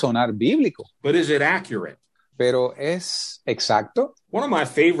pudiera sonar bíblico. But is it accurate? Pero ¿es exacto? One of my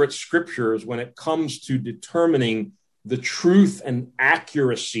favorite scriptures when it comes to determining the truth and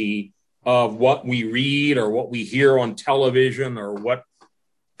accuracy of what we read or what we hear on television or what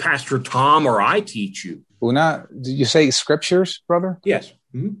Pastor Tom or I teach you. Did you say scriptures, brother? Yes.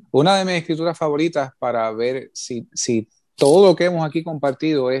 Mm-hmm. Una de mis escrituras favoritas para ver si todo lo que hemos aquí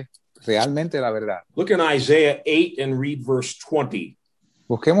compartido es realmente la verdad. Look in Isaiah 8 and read verse 20.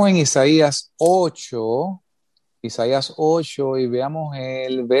 Busquemos en Isaías 8 y veamos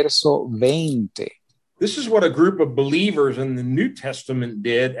el verso 20. This is what a group of believers in the New Testament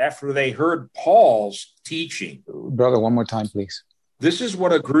did after they heard Paul's teaching. Brother, one more time, please. This is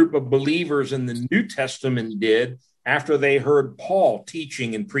what a group of believers in the New Testament did after they heard Paul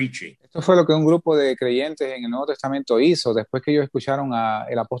teaching and preaching. Esto fue lo que un grupo de creyentes en el Nuevo Testamento hizo después que ellos escucharon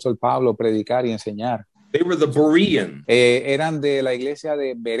al apóstol Pablo predicar y enseñar. They were the Bereans. Eran de la iglesia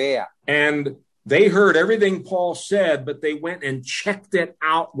de Berea. And they heard everything Paul said, but they went and checked it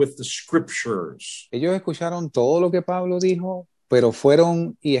out with the scriptures. Ellos escucharon todo lo que Pablo dijo, pero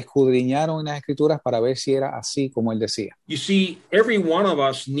fueron y escudriñaron en las escrituras para ver si era así como él decía. You see, every one of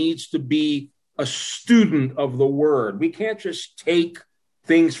us needs to be a student of the word. We can't just take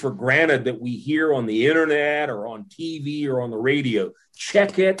things for granted that we hear on the internet or on TV or on the radio.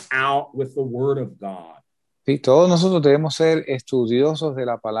 Check it out with the word of God. Sí, todos nosotros debemos ser estudiosos de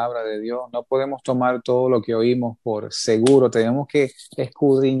la palabra de Dios. No podemos tomar todo lo que oímos por seguro. Tenemos que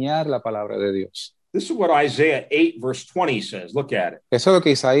escudriñar la palabra de Dios. This is what Isaiah 8 verse 20 says. Look at it. Eso es lo que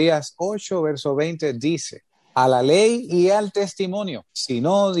Isaías 8 verso 20 dice. A la ley y al testimonio. Si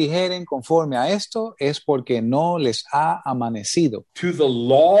no dijeren conforme a esto, es porque no les ha amanecido. To the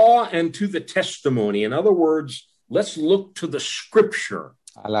law and to the testimony. In other words, let's look to the scripture.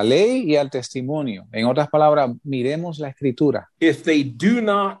 A la ley y al testimonio. En otras palabras, miremos la escritura. If they do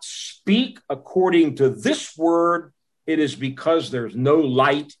not speak according to this word, it is because there's no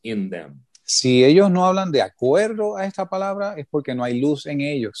light in them. Si ellos no hablan de acuerdo a esta palabra, es porque no hay luz en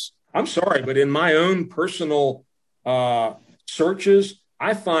ellos. I'm sorry, but in my own personal searches,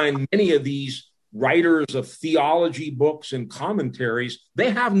 I find many of these writers of theology books and commentaries, they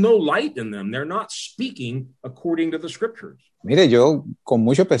have no light in them. They're not speaking according to the scriptures. Mire, yo con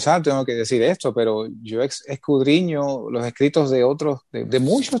mucho pesar tengo que decir esto, pero yo escudriño los escritos de otros, de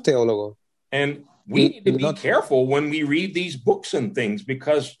muchos teólogos. And we need to be careful when we read these books and things,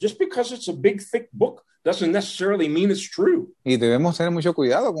 because just because it's a big, thick book doesn't necessarily mean it's true. Y debemos tener mucho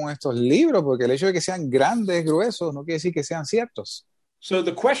cuidado con estos libros, porque el hecho de que sean grandes, gruesos, no quiere decir que sean ciertos. So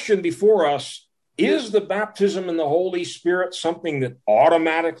the question before us, is the baptism in the Holy Spirit something that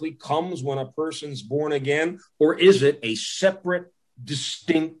automatically comes when a person's born again, or is it a separate,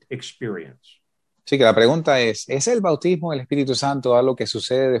 distinct experience? Sí, que la pregunta ¿es el bautismo del Espíritu Santo algo que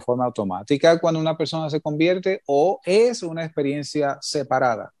sucede de forma automática cuando una persona se convierte o es una experiencia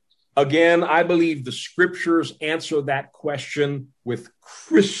separada? Again, I believe the scriptures answer that question with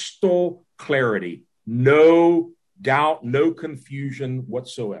crystal clarity. No doubt, no confusion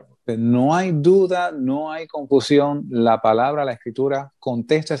whatsoever. No hay duda, no hay confusión. La palabra, la escritura,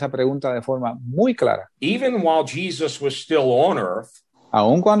 contesta esa pregunta de forma muy clara. Even while Jesus was still on earth,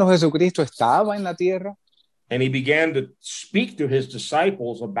 Aun cuando Jesucristo estaba en la tierra, and he began to speak to his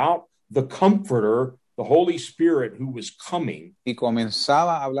disciples about the Comforter, the Holy Spirit who was coming, y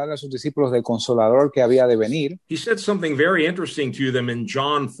comenzaba a hablar a sus discípulos del Consolador que había de venir, he said something very interesting to them in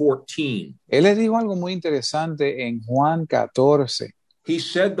John 14. Él les dijo algo muy interesante en Juan 14. He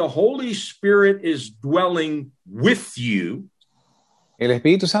said, the Holy Spirit is dwelling with you. El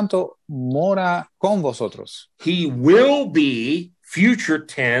Espíritu Santo mora con vosotros. He will be, future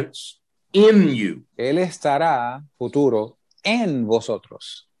tense, in you. Él estará, futuro, en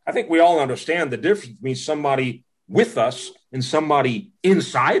vosotros. I think we all understand the difference between somebody with us and somebody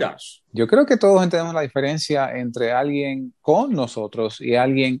inside us. Yo creo que todos entendemos la diferencia entre alguien con nosotros y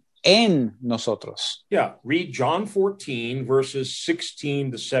alguien en nosotros. Yeah, read John 14, verses 16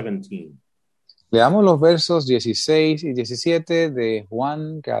 to 17. Leamos los versos 16 y 17 de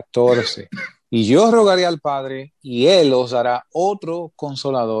Juan 14. Y yo rogaré al Padre, y Él os dará otro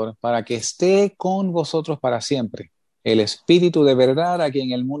consolador para que esté con vosotros para siempre. El Espíritu de verdad, a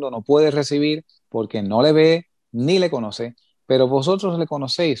quien el mundo no puede recibir, porque no le ve ni le conoce, pero vosotros le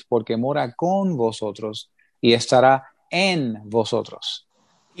conocéis, porque mora con vosotros y estará en vosotros.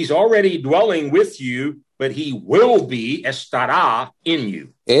 He's already dwelling with you, but he will be, estará, in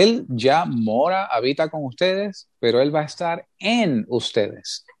you. Él ya mora, habita con ustedes, pero Él va a estar en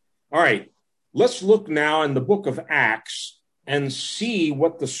ustedes. All right, let's look now in the book of Acts and see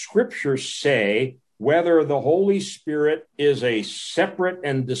what the scriptures say, whether the Holy Spirit is a separate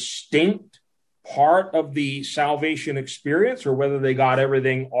and distinct part of the salvation experience or whether they got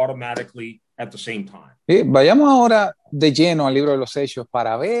everything automatically at the same time. Vayamos ahora de lleno al libro de los Hechos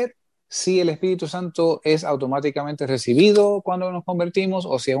para ver si el Espíritu Santo es automáticamente recibido cuando nos convertimos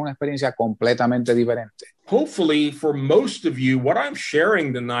o si es una experiencia completamente diferente. Hopefully, for most of you, what I'm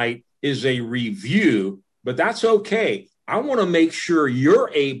sharing tonight is a review, but that's okay. I want to make sure you're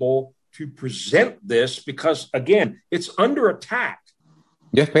able to present this because, again, it's under attack.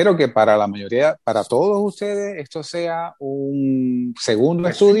 Yo espero que para la mayoría, para todos ustedes, esto sea un segundo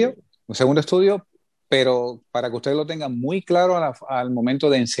estudio, pero para que ustedes lo tengan muy claro al momento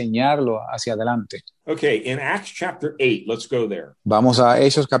de enseñarlo hacia adelante. Okay, in Acts chapter 8, let's go there. Vamos a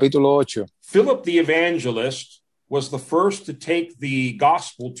Hechos capítulo 8. Philip the evangelist was the first to take the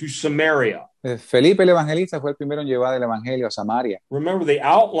gospel to Samaria. Felipe el evangelista fue el primero en llevar el evangelio a Samaria. Remember, the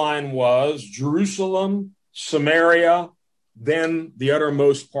outline was Jerusalem, Samaria, then the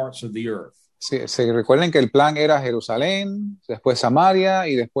uttermost parts of the earth. Se recuerden que el plan era Jerusalén, después Samaria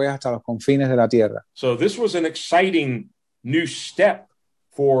y después hasta los confines de la tierra. So this was an exciting new step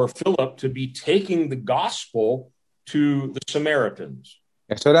for Philip to be taking the gospel to the Samaritans.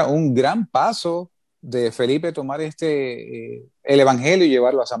 Esto era un gran paso de Felipe tomar el evangelio y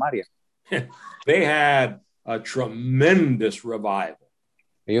llevarlo a Samaria. They had a tremendous revival.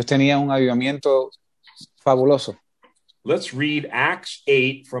 Ellos tenían un avivamiento fabuloso. Let's read Acts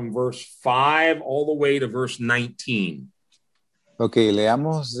 8 from verse 5 all the way to verse 19. Ok,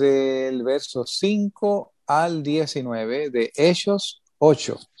 leamos del verso 5 al 19 de Hechos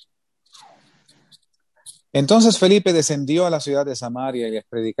 8. Entonces Felipe descendió a la ciudad de Samaria y les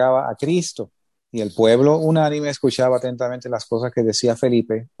predicaba a Cristo. Y el pueblo unánime escuchaba atentamente las cosas que decía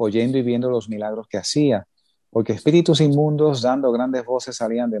Felipe, oyendo y viendo los milagros que hacía. Porque espíritus inmundos, dando grandes voces,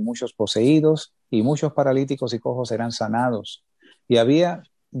 salían de muchos poseídos, y muchos paralíticos y cojos eran sanados. Y había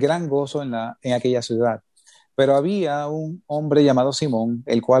gran gozo en aquella ciudad. Pero había un hombre llamado Simón,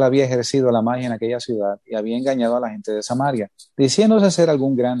 el cual había ejercido la magia en aquella ciudad, y había engañado a la gente de Samaria, diciéndose ser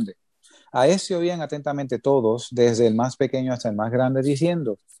algún grande. A este oían atentamente todos, desde el más pequeño hasta el más grande,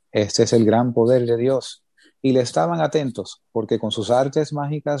 diciendo: este es el gran poder de Dios. Y le estaban atentos, porque con sus artes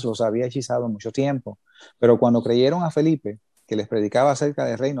mágicas los había hechizado mucho tiempo. Pero cuando creyeron a Felipe, que les predicaba acerca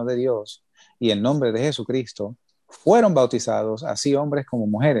del reino de Dios y el nombre de Jesucristo, fueron bautizados, así hombres como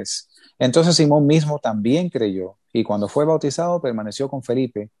mujeres. Entonces Simón mismo también creyó, y cuando fue bautizado permaneció con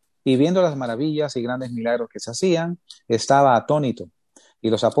Felipe, y viendo las maravillas y grandes milagros que se hacían, estaba atónito. Y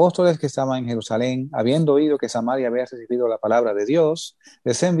los apóstoles que estaban en Jerusalén, habiendo oído que Samaria había recibido la palabra de Dios,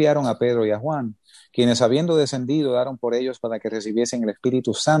 les enviaron a Pedro y a Juan, quienes habiendo descendido daron por ellos para que recibiesen el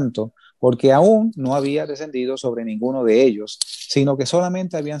Espíritu Santo, porque aún no había descendido sobre ninguno de ellos, sino que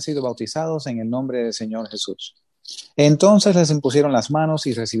solamente habían sido bautizados en el nombre del Señor Jesús. Entonces les impusieron las manos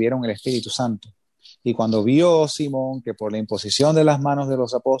y recibieron el Espíritu Santo. Y cuando vio Simón que por la imposición de las manos de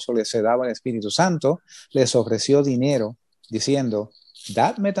los apóstoles se daba el Espíritu Santo, les ofreció dinero, diciendo: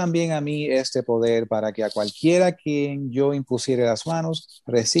 dadme también a mí este poder para que a cualquiera a quien yo impusiere las manos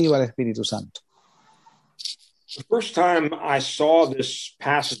reciba el Espíritu Santo. The first time I saw this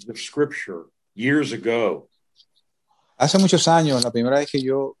passage of scripture years ago, hace muchos años, la primera vez que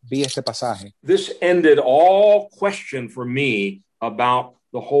yo vi este pasaje, this ended all question for me about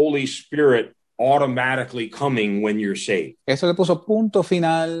the Holy Spirit automatically coming when you're saved. Esto le puso punto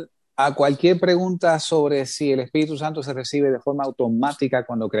final a cualquier pregunta sobre si el Espíritu Santo se recibe de forma automática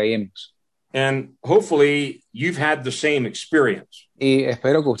cuando creemos. And hopefully you've had the same experience. Y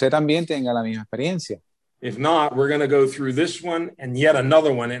espero que usted también tenga la misma experiencia. If not, we're going to go through this one and yet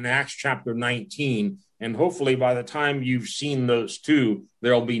another one in Acts chapter 19. And hopefully by the time you've seen those two,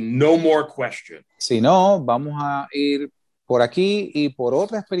 there'll be no more question. Si no, vamos a ir por aquí y por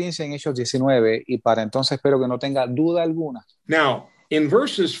otra experiencia en Hechos 19, y para entonces espero que no tenga duda alguna. Now, in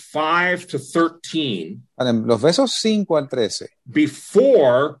verses 5 to 13, los versos 5 al 13,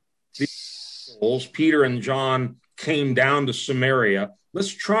 before the apostles, Peter and John, came down to Samaria,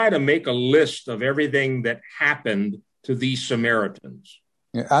 let's try to make a list of everything that happened to these Samaritans.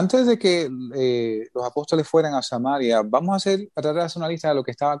 Antes de que los apóstoles fueran a Samaria, vamos a tratar de hacer una lista de lo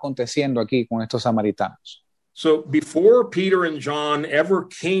que estaba aconteciendo aquí con estos samaritanos. So before Peter and John ever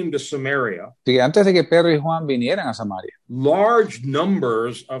came to Samaria, antes de que Pedro y Juan vinieran a Samaria, large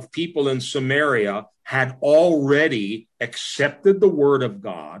numbers of people in Samaria had already accepted the word of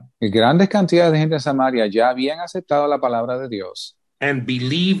God. Y grandes cantidades de gente en Samaria ya habían aceptado la palabra de Dios. And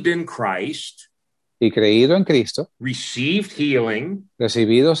believed in Christ. Y creído en Cristo. Received healing.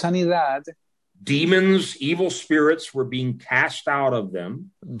 Recibido sanidad. Demons, evil spirits were being cast out of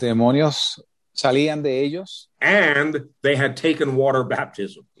them. Demonios salían de ellos. And they had taken water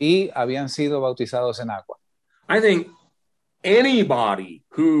baptism. Y habían sido bautizados en agua. I think anybody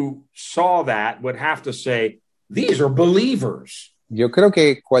who saw that would have to say, these are believers. Yo creo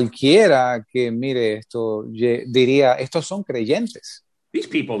que cualquiera que mire esto diría, estos son creyentes. These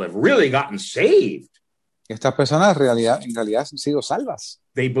people have really gotten saved. Estas personas en realidad han sido salvas.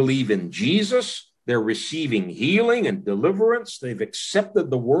 They believe in Jesus. They're receiving healing and deliverance. They've accepted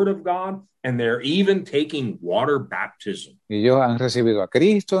the word of God, and they're even taking water baptism. Ellos han recibido a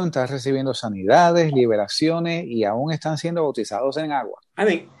Cristo, están recibiendo sanidades, liberaciones, y aún están siendo bautizados en agua. I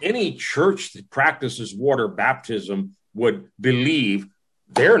think any church that practices water baptism would believe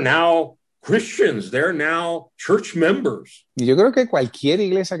they're now Christians, they're now church members. Y yo creo que cualquier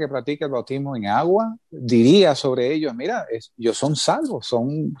iglesia que practique el bautismo en agua diría sobre ellos, mira, ellos son salvos,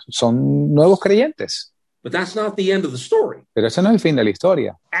 son nuevos creyentes. But that's not the end of the story. Pero ese no es el fin de la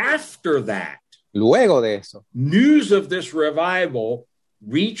historia. After that, luego de eso, news of this revival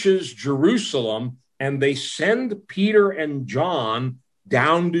reaches Jerusalem, and they send Peter and John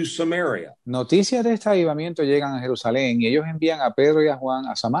down to Samaria. Noticias de este avivamiento llegan a Jerusalén y ellos envían a Pedro y a Juan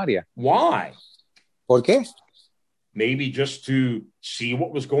a Samaria. Why? ¿Por qué? Maybe just to see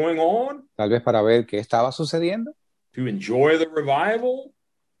what was going on? Tal vez para ver qué estaba sucediendo. To enjoy the revival?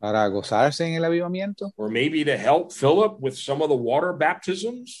 Para gozarse en el avivamiento. Or maybe to help Philip with some of the water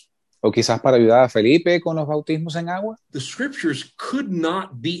baptisms? O quizás para ayudar a Felipe con los bautismos en agua. The scriptures could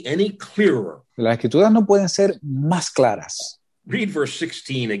not be any clearer. Las escrituras no pueden ser más claras. Read verse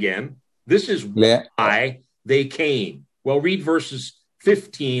 16 again. This is why they came. Well, read verses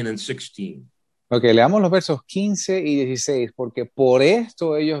 15 and 16. Okay, leamos los versos 15 y 16, porque por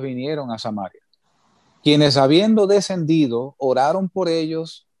esto ellos vinieron a Samaria. Quienes habiendo descendido, oraron por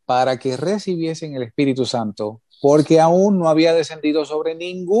ellos para que recibiesen el Espíritu Santo, porque aún no había descendido sobre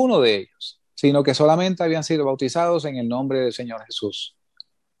ninguno de ellos, sino que solamente habían sido bautizados en el nombre del Señor Jesús.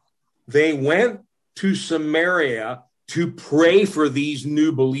 They went to Samaria to pray for these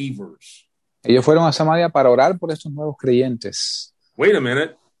new believers. Ellos fueron a Samaria para orar por estos nuevos creyentes. Wait a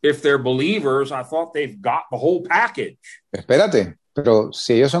minute. If they're believers, I thought they've got the whole package. Espérate, pero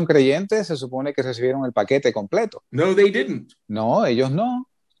si ellos son creyentes, se supone que recibieron el paquete completo. No, they didn't. No, ellos no.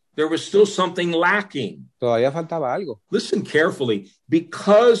 There was still something lacking. Todavía faltaba algo. Listen carefully.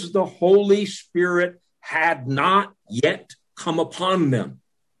 Because the Holy Spirit had not yet come upon them.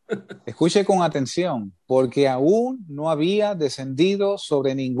 Escuche con atención, porque aún no había descendido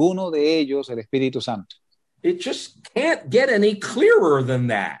sobre ninguno de ellos el Espíritu Santo. It just can't get any clearer than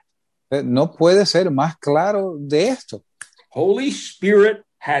that. No puede ser más claro de esto. Holy Spirit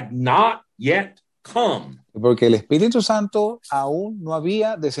had not yet come. Porque el Espíritu Santo aún no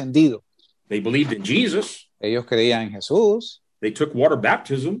había descendido. They believed in Jesus. Ellos creían en Jesús. They took water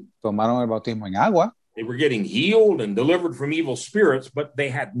baptism. Tomaron el bautismo en agua. They were getting healed and delivered from evil spirits, but they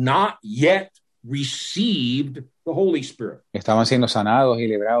had not yet received the Holy Spirit. Estaban siendo sanados y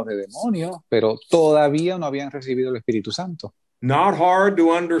librados de demonios, pero todavía no habían recibido el Espíritu Santo. Not hard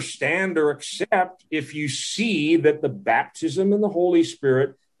to understand or accept if you see that the baptism in the Holy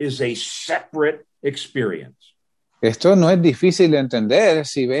Spirit is a separate experience. Esto no es difícil de entender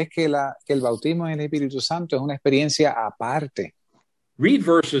si ves que el bautismo en el Espíritu Santo es una experiencia aparte. Read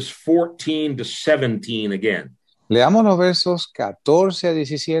verses 14 to 17 again. Leamos los versos 14 a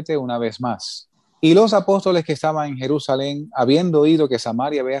 17 una vez más. Y los apóstoles que estaban en Jerusalén, habiendo oído que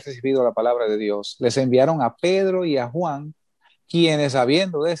Samaria había recibido la palabra de Dios, les enviaron a Pedro y a Juan, quienes,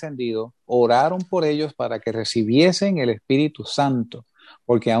 habiendo descendido, oraron por ellos para que recibiesen el Espíritu Santo,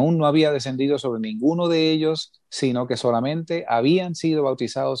 porque aún no había descendido sobre ninguno de ellos, sino que solamente habían sido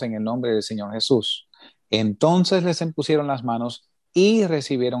bautizados en el nombre del Señor Jesús. Entonces les impusieron las manos y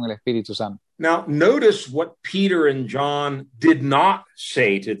recibieron el Espíritu Santo. Now, notice what Peter and John did not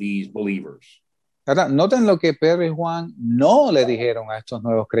say to these believers. Ahora, noten lo que Pedro y Juan no le dijeron a estos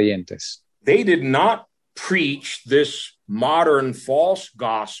nuevos creyentes. They did not preach this modern false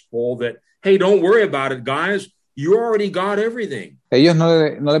gospel that, hey, don't worry about it, guys. You already got everything. Ellos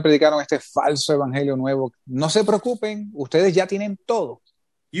no le predicaron este falso evangelio nuevo. No se preocupen, ustedes ya tienen todo.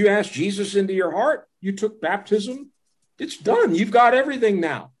 You asked Jesus into your heart. You took baptism. It's done. You've got everything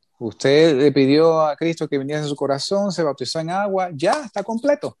now. Usted le pidió a Cristo que viniese a su corazón, se bautizó en agua, ya está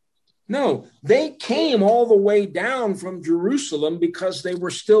completo. No, they came all the way down from Jerusalem because they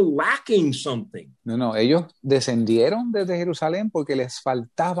were still lacking something. No, ellos descendieron desde Jerusalén porque les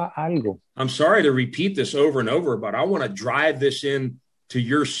faltaba algo. I'm sorry to repeat this over and over, but I want to drive this in to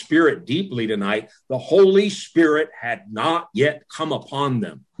your spirit deeply tonight. The Holy Spirit had not yet come upon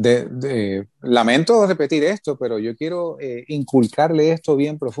them. Lamento repetir esto, pero yo quiero inculcarle esto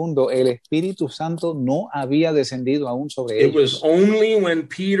bien profundo. El Espíritu Santo no había descendido aún sobre ellos. It was only when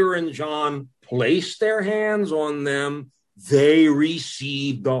Peter and John placed their hands on them, they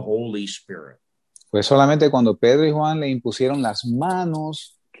received the Holy Spirit. Fue solamente cuando Pedro y Juan le impusieron las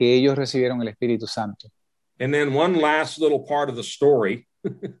manos que ellos recibieron el Espíritu Santo. And then one last little part of the story.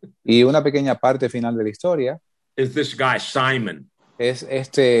 Y una pequeña parte final de la historia. Is this guy Simon. Es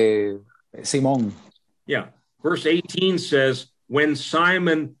Simón. Yeah. Verse 18 says, when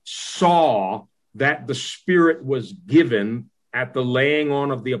Simon saw that the Spirit was given at the laying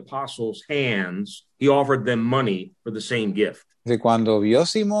on of the apostles' hands, he offered them money for the same gift. De cuando vio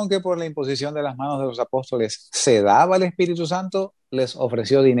Simón que por la imposición de las manos de los apóstoles se daba el Espíritu Santo, les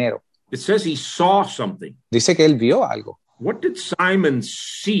ofreció dinero. It says he saw something. Dice que él vio algo. What did Simon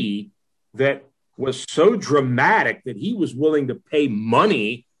see that was so dramatic that he was willing to pay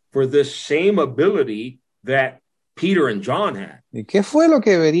money for this same ability that Peter and John had? ¿Y qué fue lo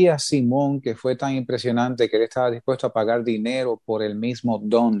que vería Simón que fue tan impresionante que él estaba dispuesto a pagar dinero por el mismo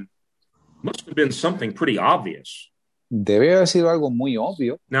don? Must have been something pretty obvious. Debe haber sido algo muy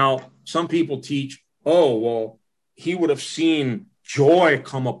obvio. Now, some people teach, oh, well, he would have seen joy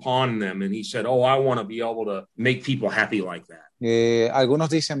come upon them. And he said, oh, I want to be able to make people happy like that. Algunos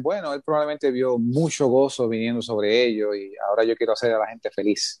dicen, bueno, él probablemente vio mucho gozo viniendo sobre ellos y ahora yo quiero hacer a la gente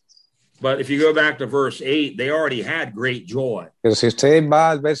feliz. But if you go back to verse 8, they already had great joy. Pero si usted va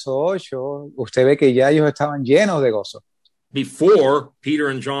al verso 8, usted ve que ya ellos estaban llenos de gozo. Before Peter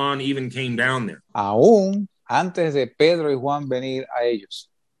and John even came down there. Aún antes de Pedro y Juan venir a ellos.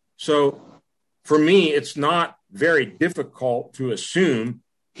 So for me, it's not very difficult to assume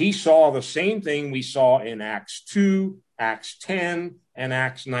he saw the same thing we saw in Acts 2, Acts 10, and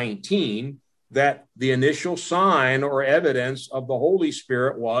Acts 19, that the initial sign or evidence of the Holy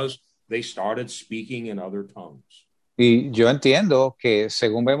Spirit was they started speaking in other tongues. Y yo entiendo que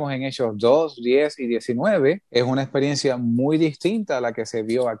según vemos en Hechos 2, 10 y 19, es una experiencia muy distinta a la que se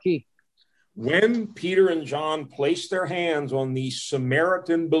vio aquí. When Peter and John placed their hands on these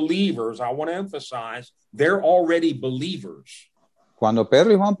Samaritan believers, I want to emphasize, they're already believers. Cuando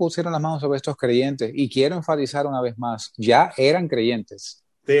Pedro y Juan pusieron las manos sobre estos creyentes, y quiero enfatizar una vez más, ya eran creyentes.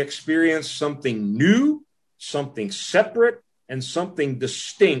 They experienced something new, something separate, and something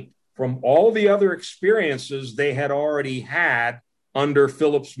distinct from all the other experiences they had already had under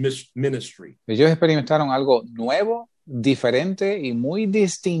Philip's ministry. Ellos experimentaron algo nuevo, diferente y muy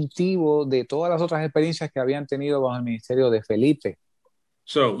distintivo de todas las otras experiencias que habían tenido bajo el ministerio de Felipe.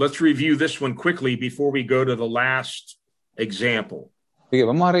 So let's review this one quickly before we go to the last example. Así que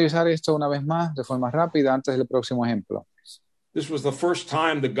vamos a revisar esto una vez más de forma rápida antes del próximo ejemplo. This was the first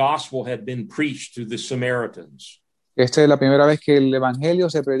time the gospel had been preached to the Samaritans. Esta es la primera vez que el evangelio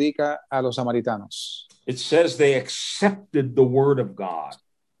se predica a los samaritanos. It says they accepted the word of God.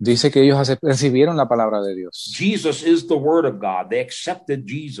 Dice que ellos recibieron la palabra de Dios. Jesus is the word of God. They accepted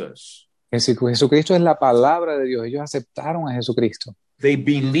Jesus. Jesucristo es la palabra de Dios. Ellos aceptaron a Jesucristo. They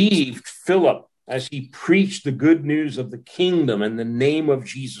believed Philip as he preached the good news of the kingdom in the name of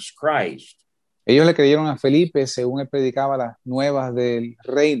Jesus Christ. Ellos le creyeron a Felipe según él predicaba las nuevas del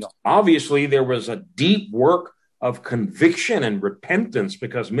reino. Obviously, there was a deep work of conviction and repentance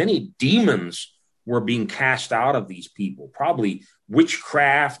because many demons were being cast out of these people, probably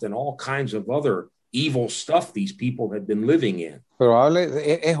witchcraft and all kinds of other evil stuff these people had been living in.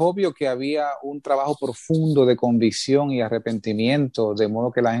 Es obvio que había un trabajo profundo de convicción y arrepentimiento, de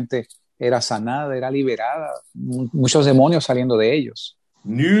modo que la gente era sanada, era liberada, muchos demonios saliendo de ellos.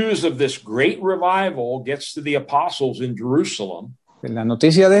 News of this great revival gets to the apostles in Jerusalem. La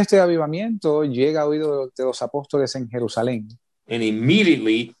noticia de este avivamiento llega a oído de los apóstoles en Jerusalén. And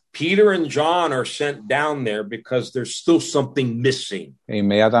immediately Peter and John are sent down there because there's still something missing.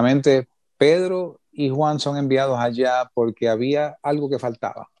 Inmediatamente Pedro y Juan son enviados allá porque había algo que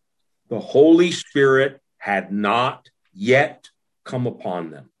faltaba. The Holy Spirit had not yet come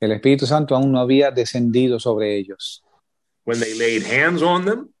upon them. El Espíritu Santo aún no había descendido sobre ellos. When they laid hands on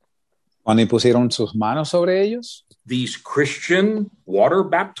them, cuando pusieron sus manos sobre ellos, these Christian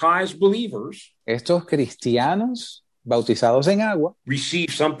water-baptized believers, estos cristianos bautizados en agua,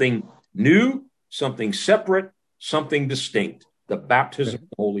 received something new, something separate, something distinct, the baptism of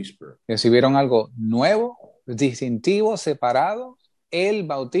the Holy Spirit. Recibieron algo nuevo, distintivo, separado, el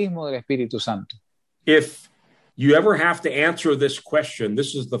bautismo del Espíritu Santo. If you ever have to answer this question,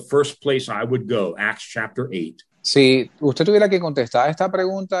 this is the first place I would go, Acts chapter 8. Si usted tuviera que contestar esta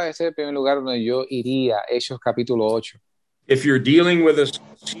pregunta, ese es el primer lugar donde yo iría, Hechos capítulo 8. If you're dealing with a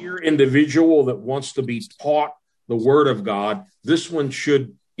sincere individual that wants to be taught the word of God, this one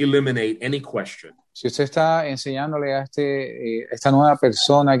should eliminate any question. Si usted está enseñándole a esta nueva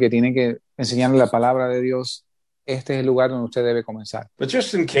persona que tiene que enseñarle la palabra de Dios, este es el lugar donde usted debe comenzar. But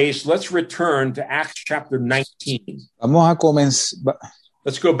just in case, let's return to Acts chapter 19. Vamos a comenzar.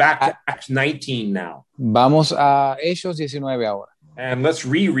 Let's go back to Acts 19 now. Vamos a Hechos 19 ahora. And let's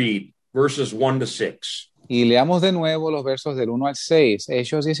reread verses 1 to 6. Y leamos de nuevo los versos del 1 al 6.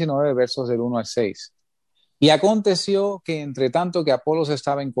 Hechos 19, versos del 1 al 6. Y aconteció que entre tanto que Apolos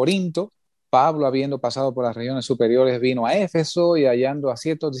estaba en Corinto, Pablo, habiendo pasado por las regiones superiores, vino a Éfeso y hallando a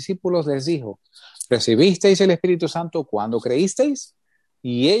ciertos discípulos les dijo: ¿recibisteis el Espíritu Santo cuando creísteis?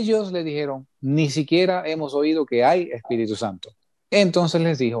 Y ellos le dijeron: ni siquiera hemos oído que hay Espíritu Santo. Entonces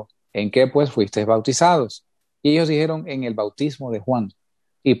les dijo: ¿en qué pues fuisteis bautizados? Y ellos dijeron: en el bautismo de Juan.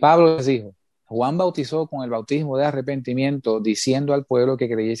 Y Pablo les dijo: Juan bautizó con el bautismo de arrepentimiento, diciendo al pueblo que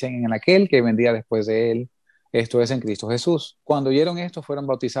creyesen en aquel que vendría después de él, esto es, en Cristo Jesús. Cuando oyeron esto, fueron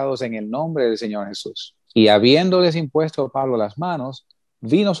bautizados en el nombre del Señor Jesús. Y habiéndoles impuesto Pablo las manos,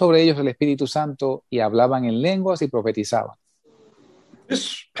 vino sobre ellos el Espíritu Santo y hablaban en lenguas y profetizaban.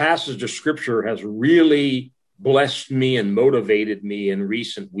 This passage of scripture has really blessed me and motivated me in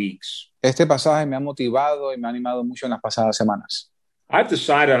recent weeks. Este pasaje me ha motivado y me ha animado mucho en las pasadas semanas. I've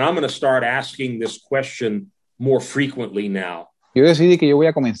decided I'm going to start asking this question more frequently now. Yo decidí que yo voy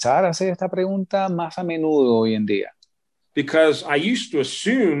a comenzar a hacer esta pregunta más a menudo hoy en día. Because I used to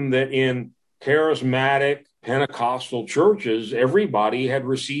assume that in charismatic Pentecostal churches, everybody had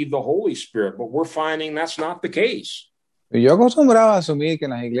received the Holy Spirit, but we're finding that's not the case. Yo acostumbraba a asumir que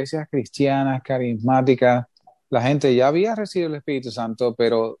en las iglesias cristianas, carismáticas, la gente ya había recibido el Espíritu Santo,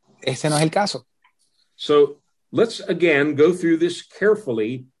 pero este no es el caso. So let's again go through this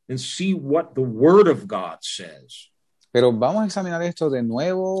carefully and see what the Word of God says. Pero vamos a examinar esto de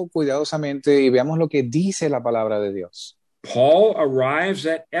nuevo cuidadosamente y veamos lo que dice la palabra de Dios. Paul arrives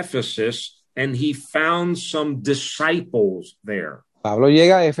at Ephesus and he found some disciples there. Pablo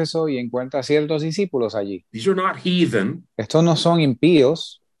llega a Éfeso y encuentra ciertos discípulos allí. These are not heathen. Estos no son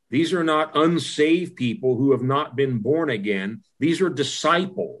impíos. These are not unsaved people who have not been born again. These are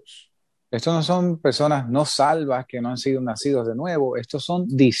disciples. Estos no son personas no salvas que no han sido nacidos de nuevo. Estos son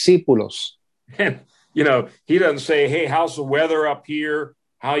discípulos. And, you know, he doesn't say, hey, how's the weather up here?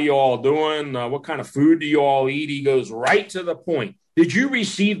 How you all doing? What kind of food do you all eat? He goes right to the point. Did you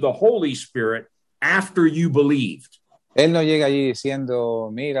receive the Holy Spirit after you believed? Él no llega allí diciendo,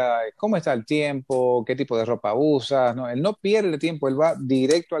 mira, ¿cómo está el tiempo? ¿Qué tipo de ropa usas? No, él no pierde tiempo, él va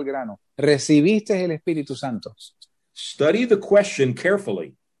directo al grano. ¿Recibiste el Espíritu Santo? Study the question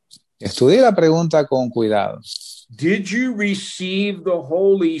carefully. Estudie la pregunta con cuidado. Did you receive the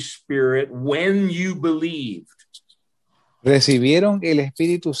Holy Spirit when you believed? ¿Recibieron el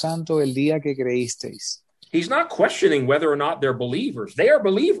Espíritu Santo el día que creísteis? He's not questioning whether or not they're believers. They are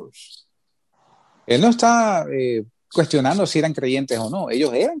believers. Él no está cuestionando si eran creyentes o no.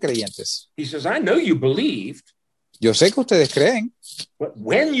 Ellos eran creyentes. He says, I know you believed. Yo sé que ustedes creen. But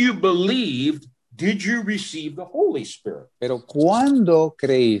when you believed, did you receive the Holy Spirit? Pero cuando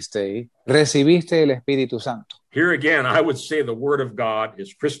creíste, recibiste el Espíritu Santo. Here again, I would say the Word of God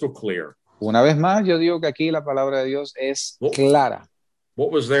is crystal clear. Una vez más, yo digo que aquí la palabra de Dios es clara.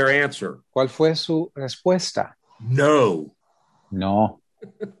 What was their answer? ¿Cuál fue su respuesta? No. No.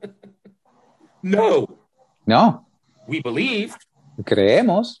 No. No. We believed.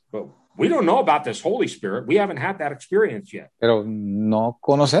 Creemos. But we don't know about this Holy Spirit. We haven't had that experience yet. Pero no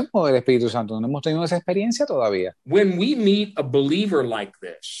conocemos el Espíritu Santo. No hemos tenido esa experiencia todavía. When we meet a believer like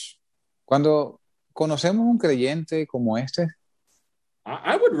this, cuando conocemos un creyente como este,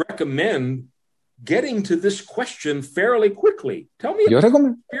 I would recommend getting to this question fairly quickly. Tell me your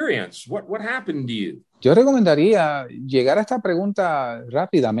experience. What happened to you? Yo recomendaría llegar a esta pregunta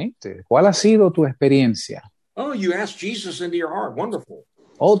rápidamente. ¿Cuál ha sido tu experiencia? Oh, you asked Jesus into your heart. Wonderful.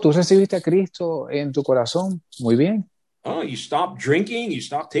 Oh, tú recibiste a Cristo en tu corazón. Muy bien. Oh, you stopped drinking. You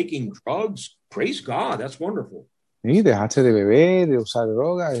stopped taking drugs. Praise God. That's wonderful. Y dejaste de beber, de usar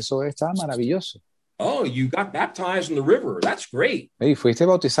drogas. Eso está maravilloso. Oh, you got baptized in the river. That's great. Y fuiste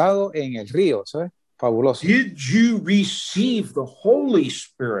bautizado en el río. Eso es fabuloso. Did you receive the Holy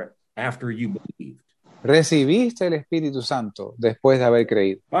Spirit after you believed? Recibiste el Espíritu Santo después de haber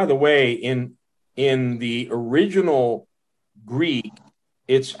creído. By the way, in the original Greek,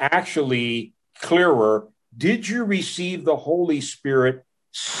 it's actually clearer. Did you receive the Holy Spirit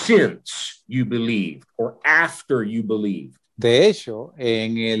since you believed or after you believed? De hecho,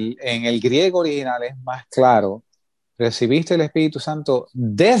 en el griego original es más claro. Recibiste el Espíritu Santo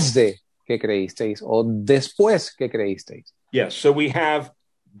desde que creísteis o después que creísteis. Yes, so we have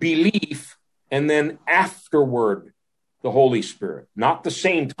belief and then afterward the Holy Spirit, not the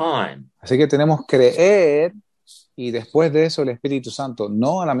same time. Así que tenemos creer y después de eso el Espíritu Santo,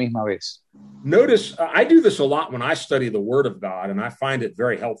 no a la misma vez. Notice, I do this a lot when I study the Word of God, and I find it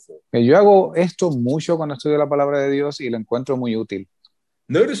very helpful. Yo hago esto mucho cuando estudio la palabra de Dios y lo encuentro muy útil.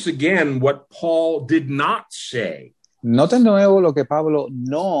 Notice again what Paul did not say. Nota de nuevo lo que Pablo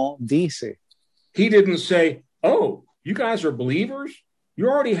no dice. He didn't say, oh, you guys are believers? You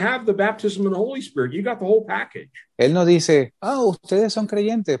already have the baptism in the Holy Spirit. You got the whole package. Él no dice, ustedes son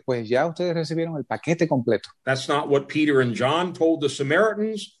creyentes, pues ya ustedes recibieron el paquete completo. That's not what Peter and John told the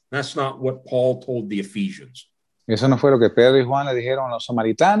Samaritans. That's not what Paul told the Ephesians. Eso no fue lo que Pedro y Juan le dijeron a los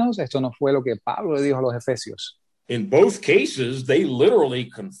samaritanos. Esto no fue lo que Pablo le dijo a los efesios. In both cases, they literally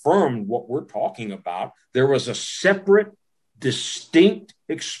confirmed what we're talking about. There was a separate, distinct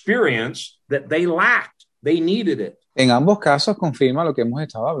experience that they lacked. They needed it. En ambos casos confirma lo que hemos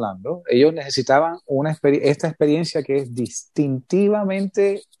estado hablando. Ellos necesitaban esta experiencia que es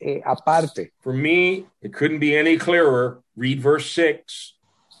distintivamente aparte. For me, it couldn't be any clearer. Read verse 6.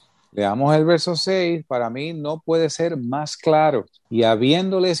 Leamos el verso 6. Para mí no puede ser más claro. Y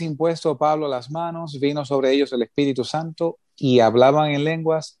habiéndoles impuesto Pablo las manos, vino sobre ellos el Espíritu Santo y hablaban en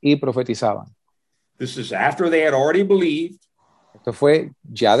lenguas y profetizaban. This is after they had already believed. Esto fue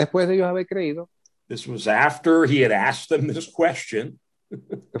ya después de ellos haber creído. This was after he had asked them this question.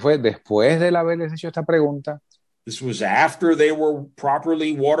 Fue después de él haberles hecho esta pregunta. This was after they were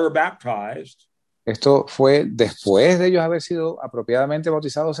properly water baptized. Esto fue después de ellos haber sido apropiadamente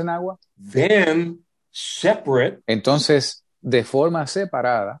bautizados en agua. Then, separate. Entonces, de forma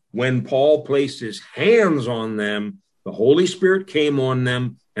separada. When Paul placed his hands on them, the Holy Spirit came on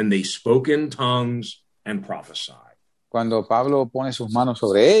them, and they spoke in tongues and prophesied. Cuando Pablo pone sus manos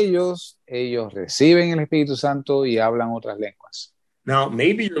sobre ellos, ellos reciben el Espíritu Santo y hablan otras lenguas. Now,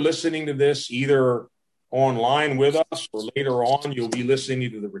 maybe you're listening to this either online with us or later on you'll be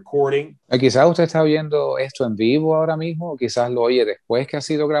listening to the recording. Quizás usted está oyendo esto en vivo ahora mismo, o quizás lo oye después que ha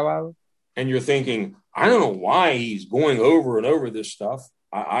sido grabado. And you're thinking, I don't know why he's going over and over this stuff.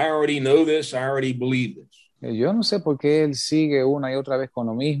 I already know this. I already believe this. Yo no sé por qué él sigue una y otra vez con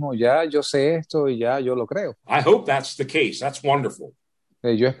lo mismo. Ya yo sé esto y ya yo lo creo. I hope that's the case. That's wonderful.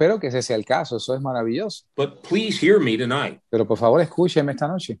 Yo espero que ese sea el caso. Eso es maravilloso. But please hear me tonight. Pero por favor, escúcheme esta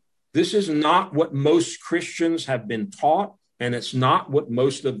noche. This is not what most Christians have been taught, and it's not what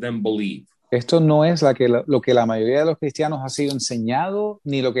most of them believe. Esto no es lo que la mayoría de los cristianos ha sido enseñado,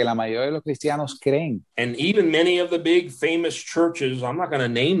 ni lo que la mayoría de los cristianos creen. And even many of the big famous churches, I'm not going to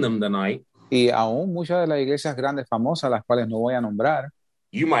name them tonight. Y aún muchas de las iglesias grandes famosas, las cuales no voy a nombrar,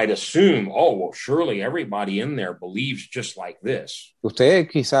 you might assume, oh, well, surely everybody in there believes just like this. usted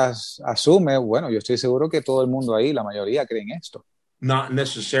quizás asume, bueno, yo estoy seguro que todo el mundo ahí, la mayoría creen esto. Not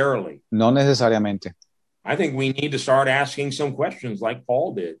necessarily. No necesariamente. I think we need to start asking some questions like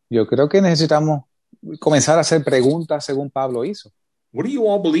Paul did. Yo creo que necesitamos comenzar a hacer preguntas según Pablo hizo. What do you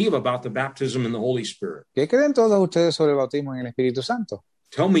all believe about the baptism in the Holy Spirit? ¿Qué creen todos ustedes sobre el bautismo en el Espíritu Santo?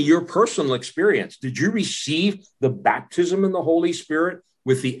 Tell me your personal experience. Did you receive the baptism in the Holy Spirit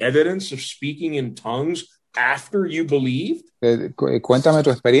with the evidence of speaking in tongues after you believed? Cuéntame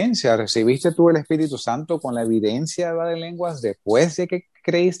tu experiencia. ¿Recibiste tú el Espíritu Santo con la evidencia de hablar en lenguas después de que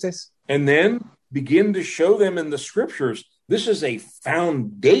creíste? And then begin to show them in the scriptures, this is a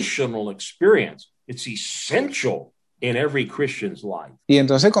foundational experience. It's essential in every Christian's life. Y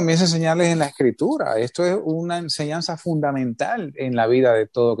entonces comienza a enseñarles en la Escritura. Esto es una enseñanza fundamental en la vida de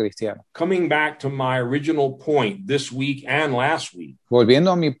todo cristiano. Coming back to my original point this week and last week.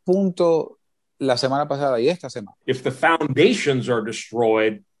 Volviendo a mi punto la semana pasada y esta semana. If the foundations are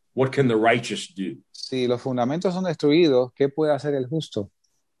destroyed, what can the righteous do? Si los fundamentos son destruidos, ¿qué puede hacer el justo?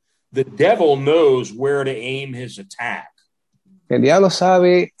 The devil knows where to aim his attack. El diablo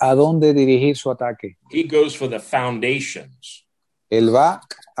sabe a dónde dirigir su ataque. He goes for the foundations. Él va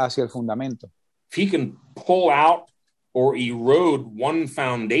hacia el fundamento. If he can pull out or erode one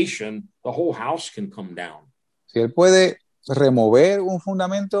foundation, the whole house can come down. Si él puede remover un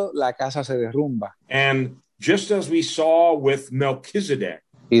fundamento, la casa se derrumba. And just as we saw with Melchizedek,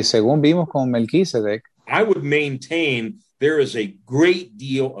 y según vimos con Melquisedec, I would maintain there is a great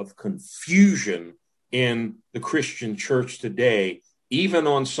deal of confusion in the Christian church today, even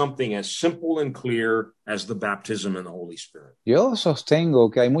on something as simple and clear as the baptism in the Holy Spirit. Yo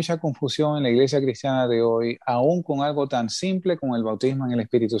sostengo que hay mucha confusión en la iglesia cristiana de hoy, aún con algo tan simple como el bautismo en el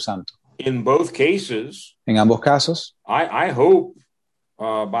Espíritu Santo. In both cases, en ambos casos, I hope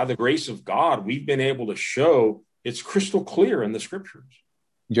by the grace of God, we've been able to show it's crystal clear in the scriptures.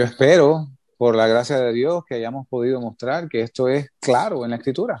 Yo espero, por la gracia de Dios, que hayamos podido mostrar que esto es claro en la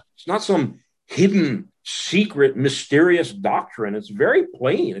Escritura. It's not some hidden, secret, mysterious doctrine. It's very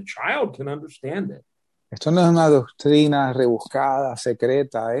plain. A child can understand it. Esto no es una doctrina rebuscada,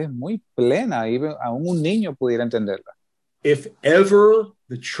 secreta, es muy plena y aún un niño pudiera entenderla. If ever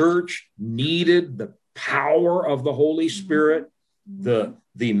the church needed the power of the Holy Spirit, the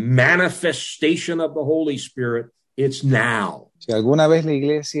manifestation of the Holy Spirit, it's now. Si alguna vez la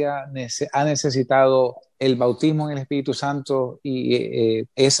iglesia ha necesitado el bautismo en el Espíritu Santo y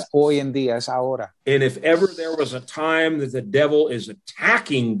es hoy en día, es ahora. And if ever there was a time that the devil is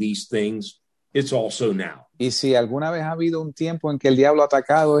attacking these things, it's also now. Y si alguna vez ha habido un tiempo en que el diablo ha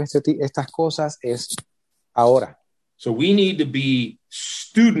atacado estas cosas, es ahora. So we need to be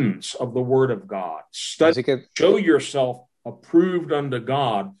students of the Word of God. Study, show yourself approved unto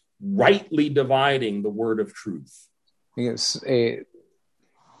God, rightly dividing the word of truth.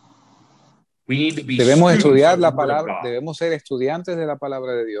 Debemos estudiar la palabra, debemos ser estudiantes de la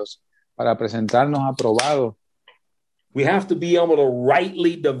palabra de Dios para presentarnos aprobados. We have to be able to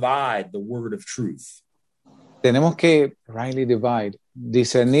rightly divide the word of truth. Tenemos que rightly divide,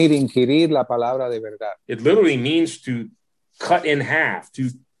 discernir, inquirir la palabra de verdad. It literally means to cut in half, to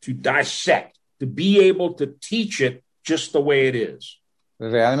dissect, to be able to teach it just the way it is.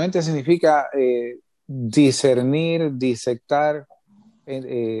 Realmente significa discernir, disectar,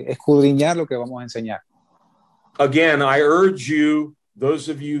 escudriñar lo que vamos a enseñar. Again, I urge you, those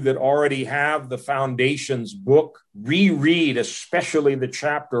of you that already have the Foundations book, reread especially the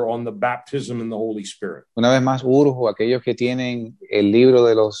chapter on the baptism in the Holy Spirit. Una vez más, urjo a aquellos que tienen el libro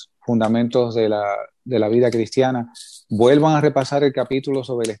de los fundamentos de la vida cristiana, vuelvan a repasar el capítulo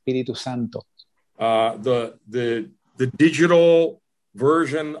sobre el Espíritu Santo. The digital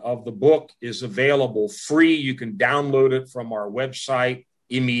version of the book is available free. You can download it from our website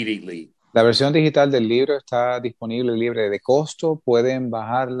immediately. La versión digital del libro está disponible libre de costo. Pueden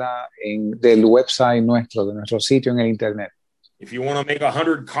bajarla del website de nuestro sitio en el internet. If you want to make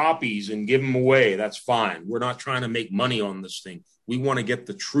 100 copies and give them away, that's fine. We're not trying to make money on this thing. We want to get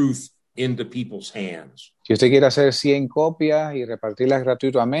the truth into people's hands. Si usted quiere hacer 100 copias y repartirlas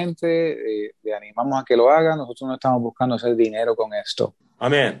gratuitamente, le animamos a que lo haga. Nosotros no estamos buscando hacer dinero con esto.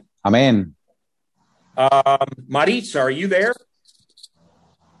 Amen. Amén. Maritza, are you there?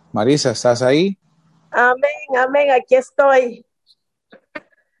 Marisa, ¿estás ahí? Amén, amén, aquí estoy.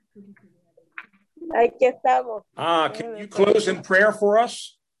 Aquí estamos. Can you close in prayer for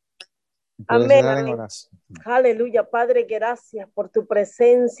us? Amén, amén. Aleluya, Padre, gracias por tu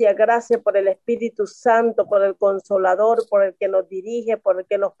presencia, gracias por el Espíritu Santo, por el Consolador, por el que nos dirige, por el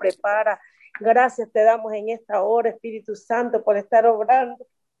que nos prepara. Gracias te damos en esta hora, Espíritu Santo, por estar obrando.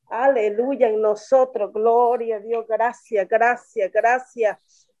 Aleluya, en nosotros, gloria a Dios, gracias, gracias,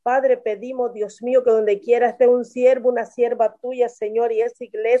 gracias. Padre, pedimos, Dios mío, que donde quiera esté un siervo, una sierva tuya, Señor, y esa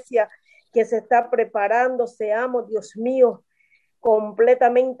iglesia que se está preparando, seamos, Dios mío,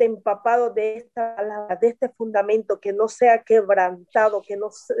 completamente empapados de esta palabra, de este fundamento, que no sea quebrantado, que no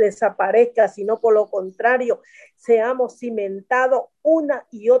desaparezca, sino por lo contrario, seamos cimentados una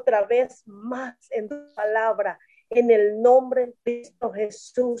y otra vez más en tu palabra, en el nombre de Cristo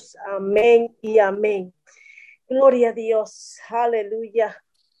Jesús. Amén y amén. Gloria a Dios. Aleluya.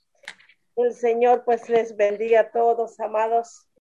 El Señor pues les bendiga a todos, amados.